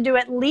have to do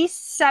at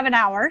least 7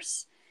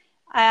 hours.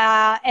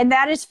 And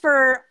that is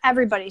for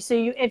everybody. So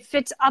it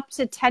fits up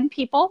to 10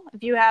 people.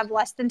 If you have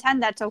less than 10,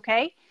 that's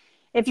okay.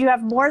 If you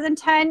have more than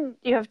 10,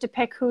 you have to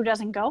pick who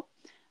doesn't go.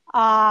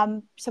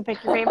 So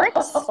pick your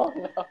favorites. Oh,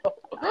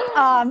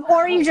 no.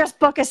 Or you just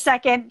book a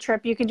second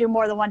trip. You can do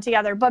more than one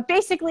together. But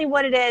basically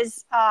what it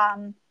is,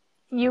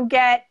 you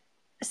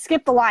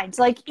skip the lines,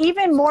 like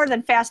even more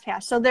than Fast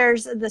Pass. So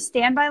there's the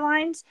standby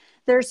lines,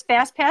 there's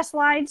Fast Pass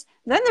lines,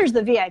 then there's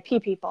the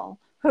VIP people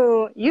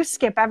who you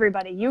skip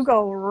everybody. You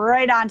go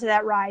right onto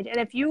that ride. And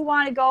if you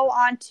want to go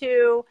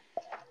onto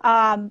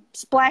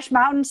Splash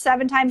Mountain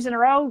 7 times in a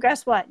row,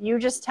 guess what? You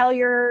just tell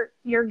your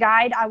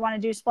guide, I want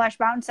to do Splash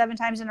Mountain 7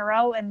 times in a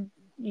row, and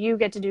you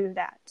get to do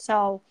that.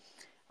 So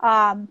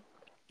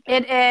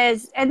it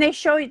is, and they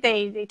show you,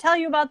 they tell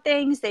you about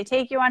things, they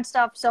take you on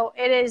stuff. So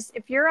it is,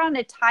 if you're on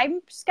a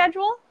time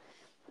schedule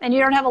and you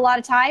don't have a lot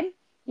of time,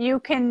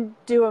 you can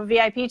do a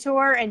VIP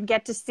tour and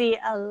get to see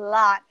a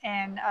lot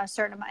in a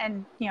certain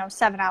amount, in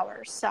 7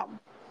 hours. So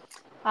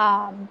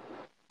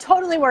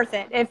totally worth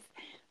it.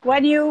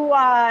 When you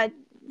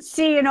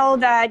see,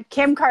 that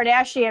Kim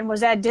Kardashian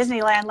was at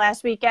Disneyland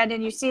last weekend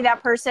and you see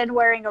that person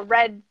wearing a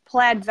red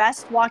plaid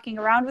vest walking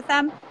around with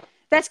them,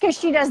 that's because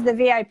she does the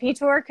VIP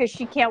tour because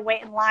she can't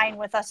wait in line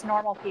with us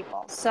normal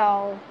people.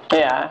 So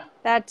yeah,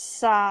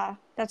 that's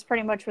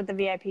pretty much what the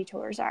VIP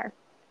tours are.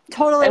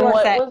 Totally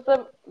worth it.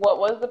 What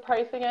was the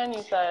price again?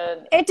 You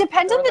said it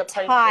depends on the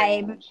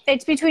time. Range.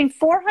 It's between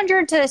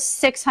 $400 to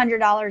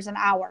 $600 an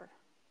hour.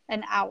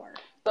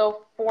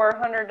 So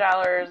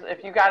 $400.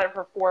 If you got it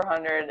for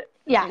 $400,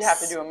 yes, you'd have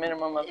to do a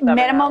minimum of 7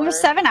 hours. Of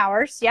 7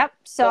 hours. Yep.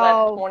 So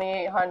that's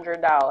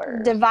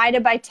 $2,800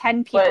 divided by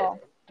 10 people.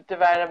 But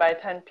divided by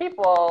 10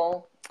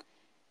 people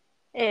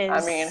is.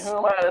 I mean, who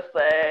am I to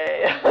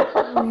say?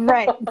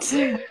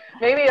 Right.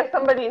 Maybe if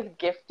somebody's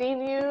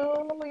gifting you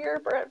your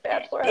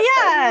bachelorette party,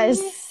 yes,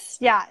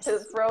 to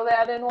throw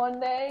that in one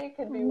day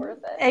could be worth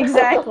it.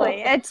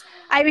 Exactly. It's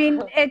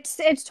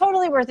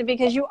totally worth it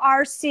because you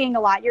are seeing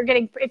a lot. You're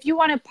getting, if you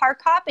want to park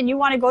hop and you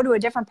want to go to a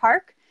different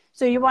park,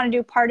 so you want to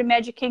do part of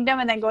Magic Kingdom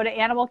and then go to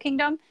Animal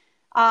Kingdom,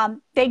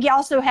 they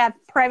also have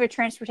private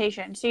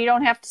transportation, so you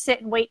don't have to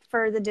sit and wait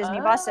for the Disney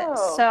buses.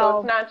 So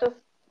it's not just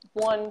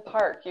one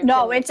park.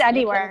 It's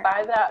anywhere. You can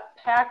buy that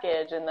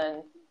package and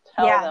then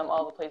tell them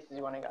all the places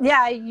you want to go.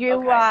 Yeah,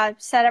 you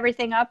set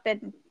everything up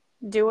and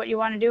do what you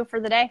want to do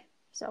for the day.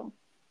 So,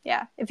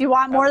 yeah, if you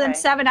want more than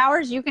 7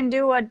 hours, you can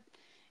do a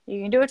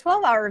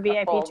 12-hour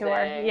VIP tour.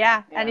 Day,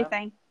 yeah,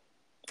 anything.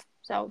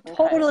 So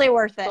totally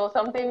worth it. So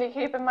something to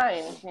keep in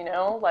mind,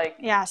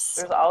 yes,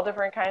 there's all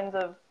different kinds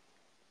of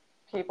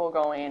people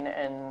going,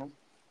 and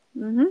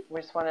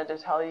we just wanted to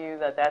tell you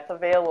that that's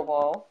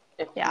available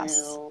if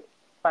you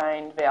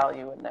find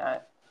value in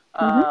that.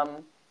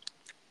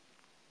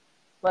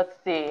 Let's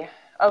see.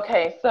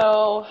 Okay,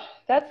 so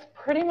that's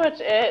pretty much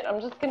it. I'm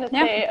just going to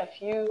say a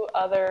few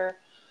other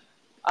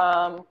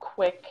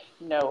quick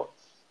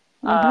notes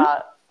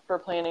for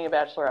planning a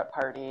bachelorette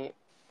party.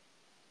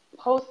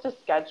 Post a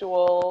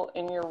schedule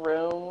in your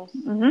room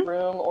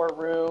or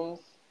rooms.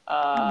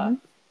 I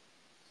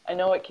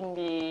know it can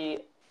be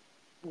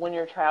when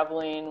you're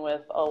traveling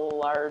with a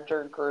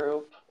larger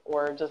group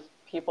or just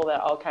people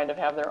that all kind of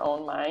have their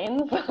own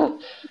minds.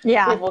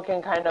 People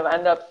can kind of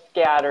end up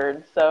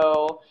scattered.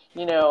 So,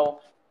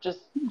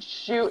 just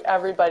shoot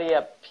everybody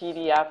a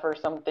PDF or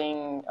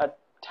something, a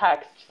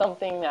text,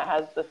 something that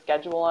has the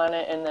schedule on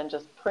it, and then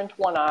just print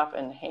one off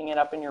and hang it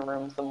up in your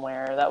room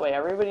somewhere. That way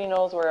everybody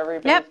knows where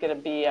everybody's going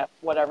to be at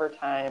whatever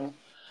time.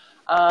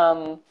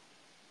 And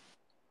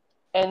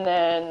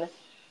then,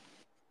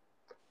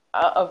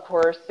 of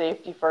course,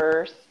 safety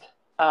first.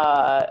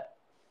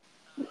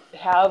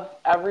 Have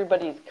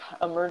everybody's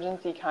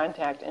emergency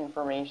contact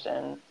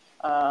information.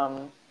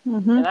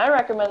 And I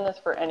recommend this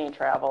for any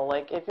travel.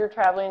 Like, if you're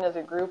traveling as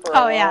a group or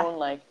alone,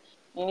 like,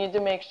 you need to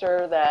make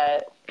sure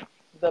that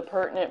the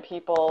pertinent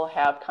people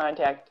have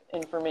contact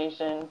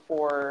information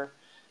for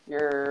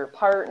your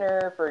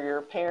partner, for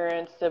your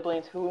parents,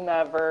 siblings,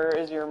 whomever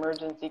is your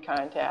emergency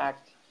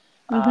contact,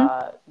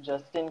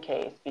 just in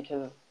case,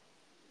 because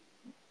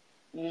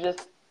you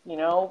just,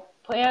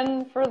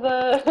 plan for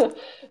the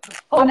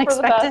hope for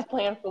the best,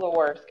 plan for the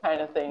worst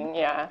kind of thing.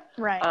 Yeah.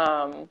 Right.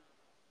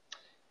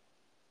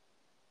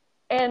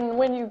 And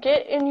when you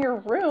get in your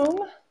room,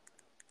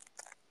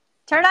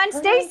 turn on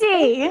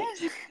Stacy.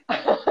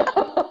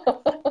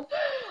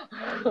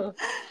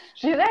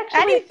 She's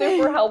actually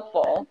super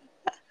helpful.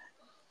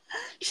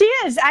 She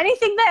is.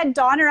 Anything that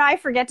Dawn or I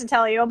forget to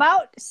tell you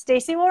about,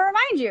 Stacy will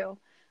remind you.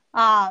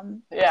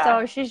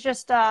 So she's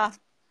just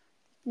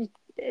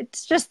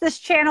it's just this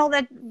channel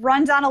that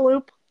runs on a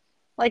loop,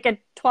 like a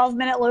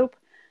 12-minute loop,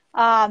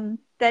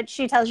 that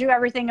she tells you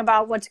everything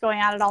about what's going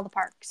on at all the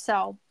parks.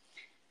 So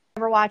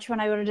ever watch when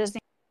I go to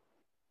Disney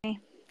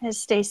is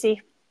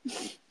Stacy.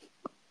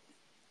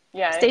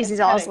 Yeah, Stacy's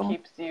awesome.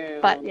 Keeps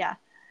you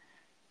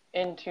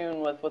in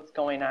tune with what's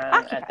going on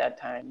at that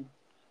time.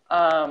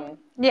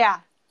 Yeah.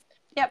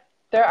 Yep.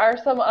 There are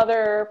some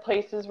other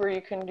places where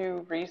you can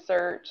do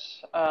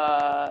research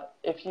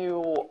if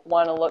you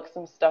want to look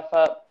some stuff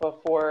up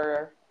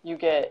before you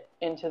get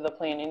into the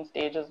planning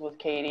stages with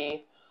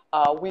Katie.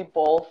 We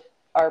both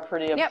are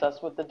pretty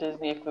obsessed with the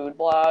Disney food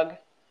blog.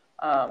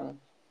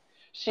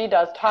 She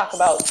does talk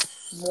about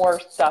more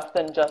stuff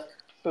than just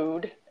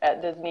food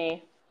at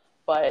Disney,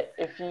 but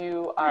if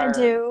you are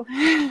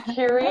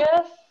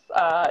curious,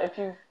 if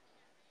you've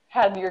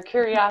had your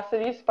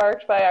curiosity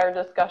sparked by our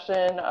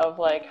discussion of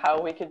like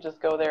how we could just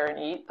go there and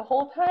eat the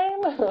whole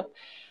time,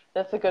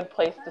 that's a good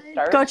place to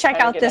start. Go check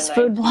out this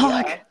food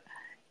blog.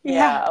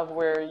 Yeah, of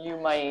where you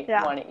might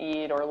want to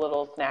eat, or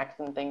little snacks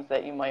and things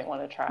that you might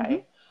want to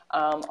try.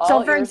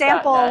 So for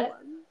example,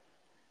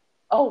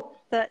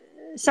 the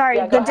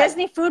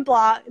Disney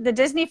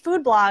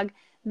food blog,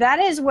 that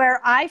is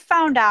where I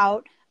found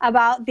out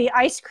about the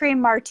ice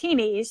cream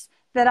martinis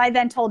that I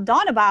then told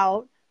Dawn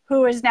about,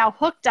 who is now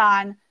hooked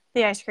on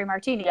the ice cream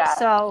martinis. Yeah.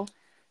 So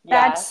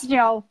that's, it's an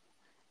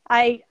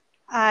awesome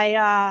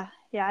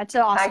website.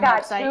 I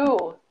got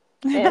 2.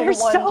 They're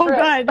so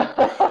good.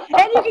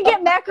 And you can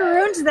get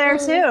macaroons there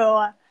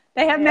too.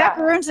 They have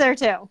macaroons there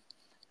too.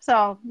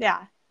 So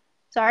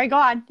sorry, go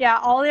on. Yeah,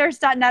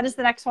 allears.net is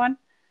the next one.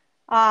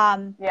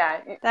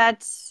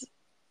 That's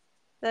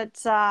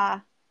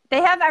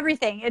they have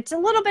everything. It's a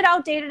little bit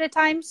outdated at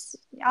times.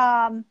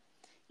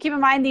 Keep in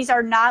mind, these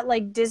are not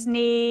like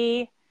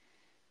Disney.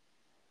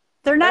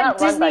 They're not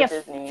Disney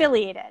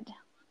affiliated.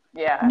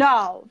 Yeah.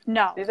 No.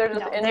 These are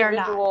just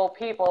individual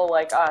people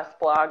like us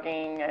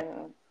blogging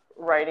and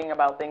writing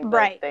about things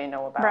that they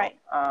know about. Right.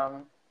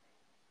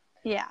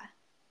 Yeah.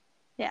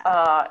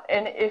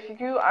 And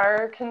if you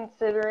are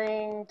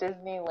considering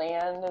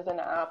Disneyland as an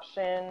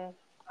option,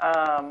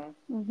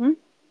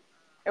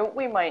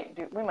 we might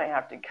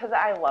have to, because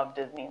I love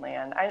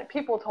Disneyland.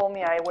 People told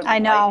me I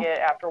wouldn't like it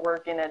after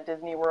working at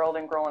Disney World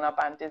and growing up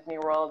on Disney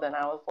World, and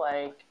I was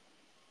like,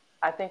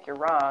 I think you're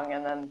wrong,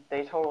 and then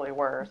they totally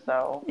were.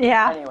 So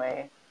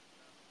anyway,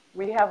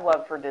 we have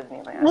love for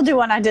Disneyland. We'll do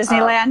one on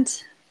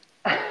Disneyland.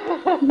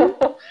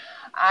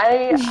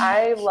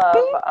 I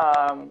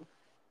love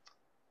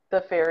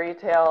this fairy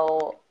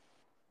tale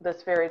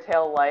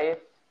life.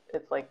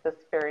 It's like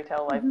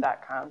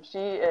thisfairytalelife.com. She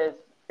is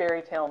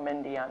Fairy Tale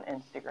Mindy on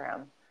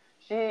Instagram.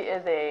 She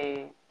is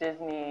a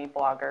Disney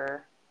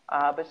blogger,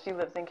 but she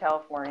lives in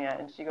California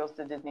and she goes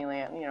to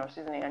Disneyland.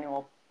 She's an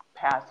annual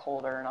pass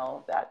holder and all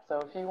of that. So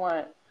if you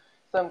want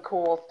some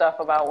cool stuff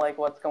about like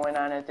what's going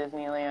on at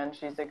Disneyland,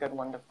 she's a good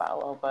one to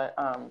follow. But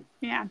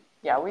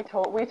we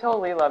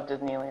totally love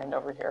Disneyland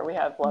over here. We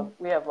have love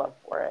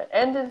for it.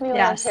 And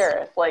Disneyland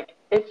Paris. Like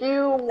if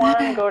you want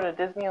to go to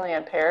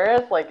Disneyland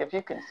Paris, like if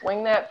you can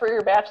swing that for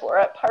your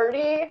bachelorette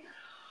party,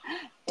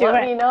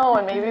 let me know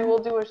and maybe we'll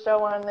do a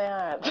show on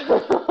that.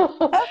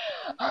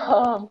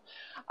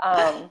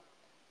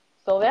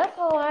 So that's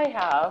all I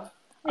have.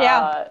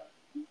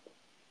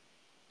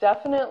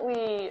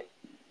 Definitely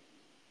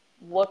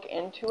look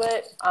into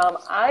it.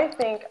 I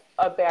think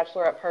a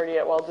bachelorette party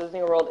at Walt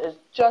Disney World is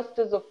just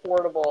as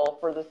affordable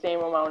for the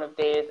same amount of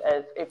days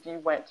as if you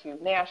went to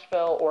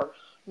Nashville or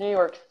New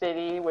York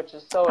City, which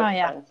is so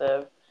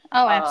expensive.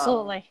 Oh,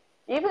 absolutely.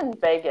 Even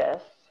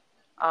Vegas.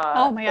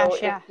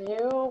 If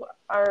you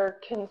are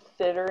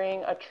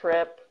considering a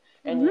trip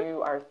and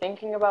you are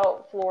thinking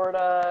about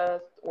Florida,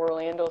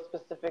 Orlando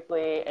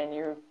specifically, and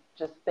you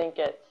just think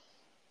it's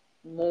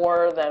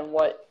more than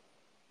what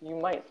you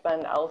might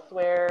spend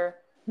elsewhere,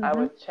 I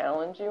would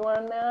challenge you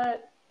on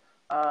that.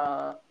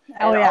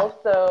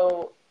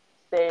 Also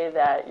say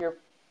that you're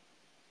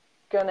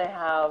going to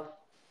have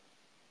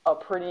a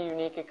pretty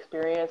unique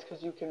experience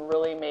because you can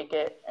really make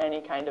it any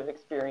kind of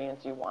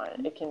experience you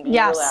want. It can be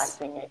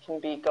relaxing. It can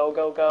be go,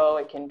 go, go.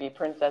 It can be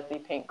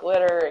princessy pink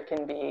glitter. It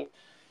can be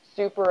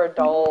super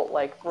adult,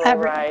 like thrill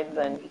rides.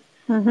 And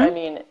I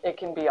mean, it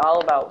can be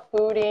all about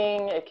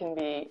fooding. It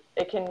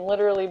can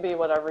literally be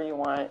whatever you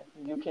want.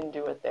 You can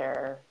do it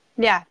there.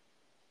 Yeah.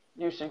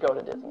 You should go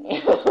to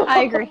Disney.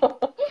 I agree.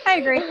 I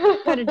agree.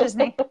 Go to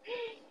Disney.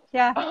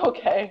 Yeah.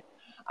 Okay.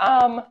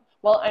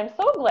 Well, I'm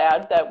so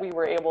glad that we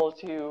were able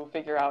to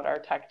figure out our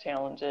tech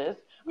challenges.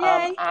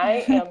 Yay.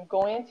 I am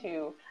going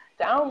to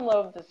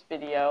download this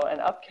video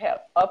and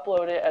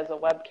upload it as a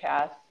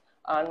webcast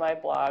on my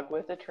blog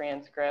with a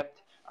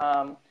transcript.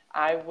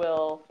 I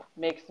will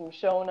make some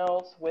show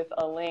notes with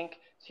a link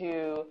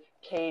to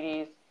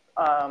Katie's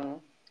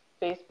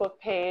Facebook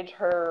page.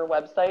 Her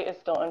website is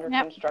still under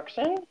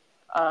construction.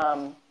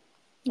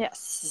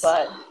 Yes.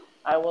 But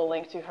I will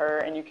link to her,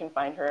 and you can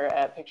find her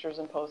at Pictures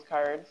and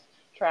Postcards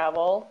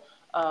Travel.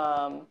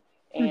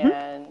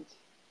 And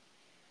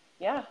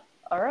yeah,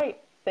 all right.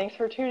 Thanks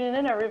for tuning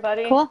in,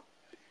 everybody. Cool.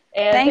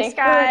 And thanks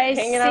guys.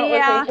 For hanging out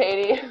with me,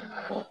 Katie.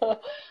 All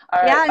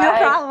right, yeah, bye. No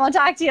problem. We'll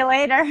talk to you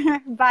later.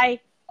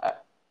 Bye.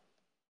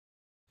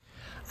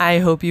 I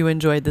hope you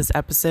enjoyed this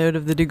episode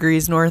of the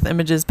Degrees North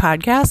Images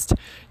podcast.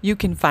 You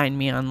can find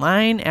me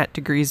online at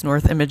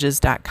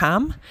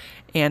degreesnorthimages.com,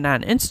 and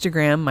on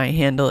Instagram, my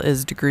handle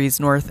is Degrees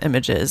North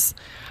Images.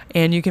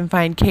 And you can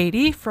find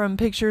Katie from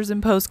Pictures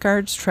and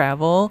Postcards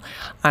Travel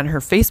on her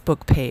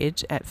Facebook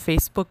page at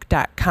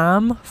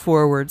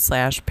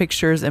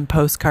facebook.com/Pictures and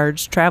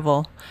Postcards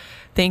Travel.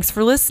 Thanks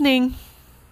for listening.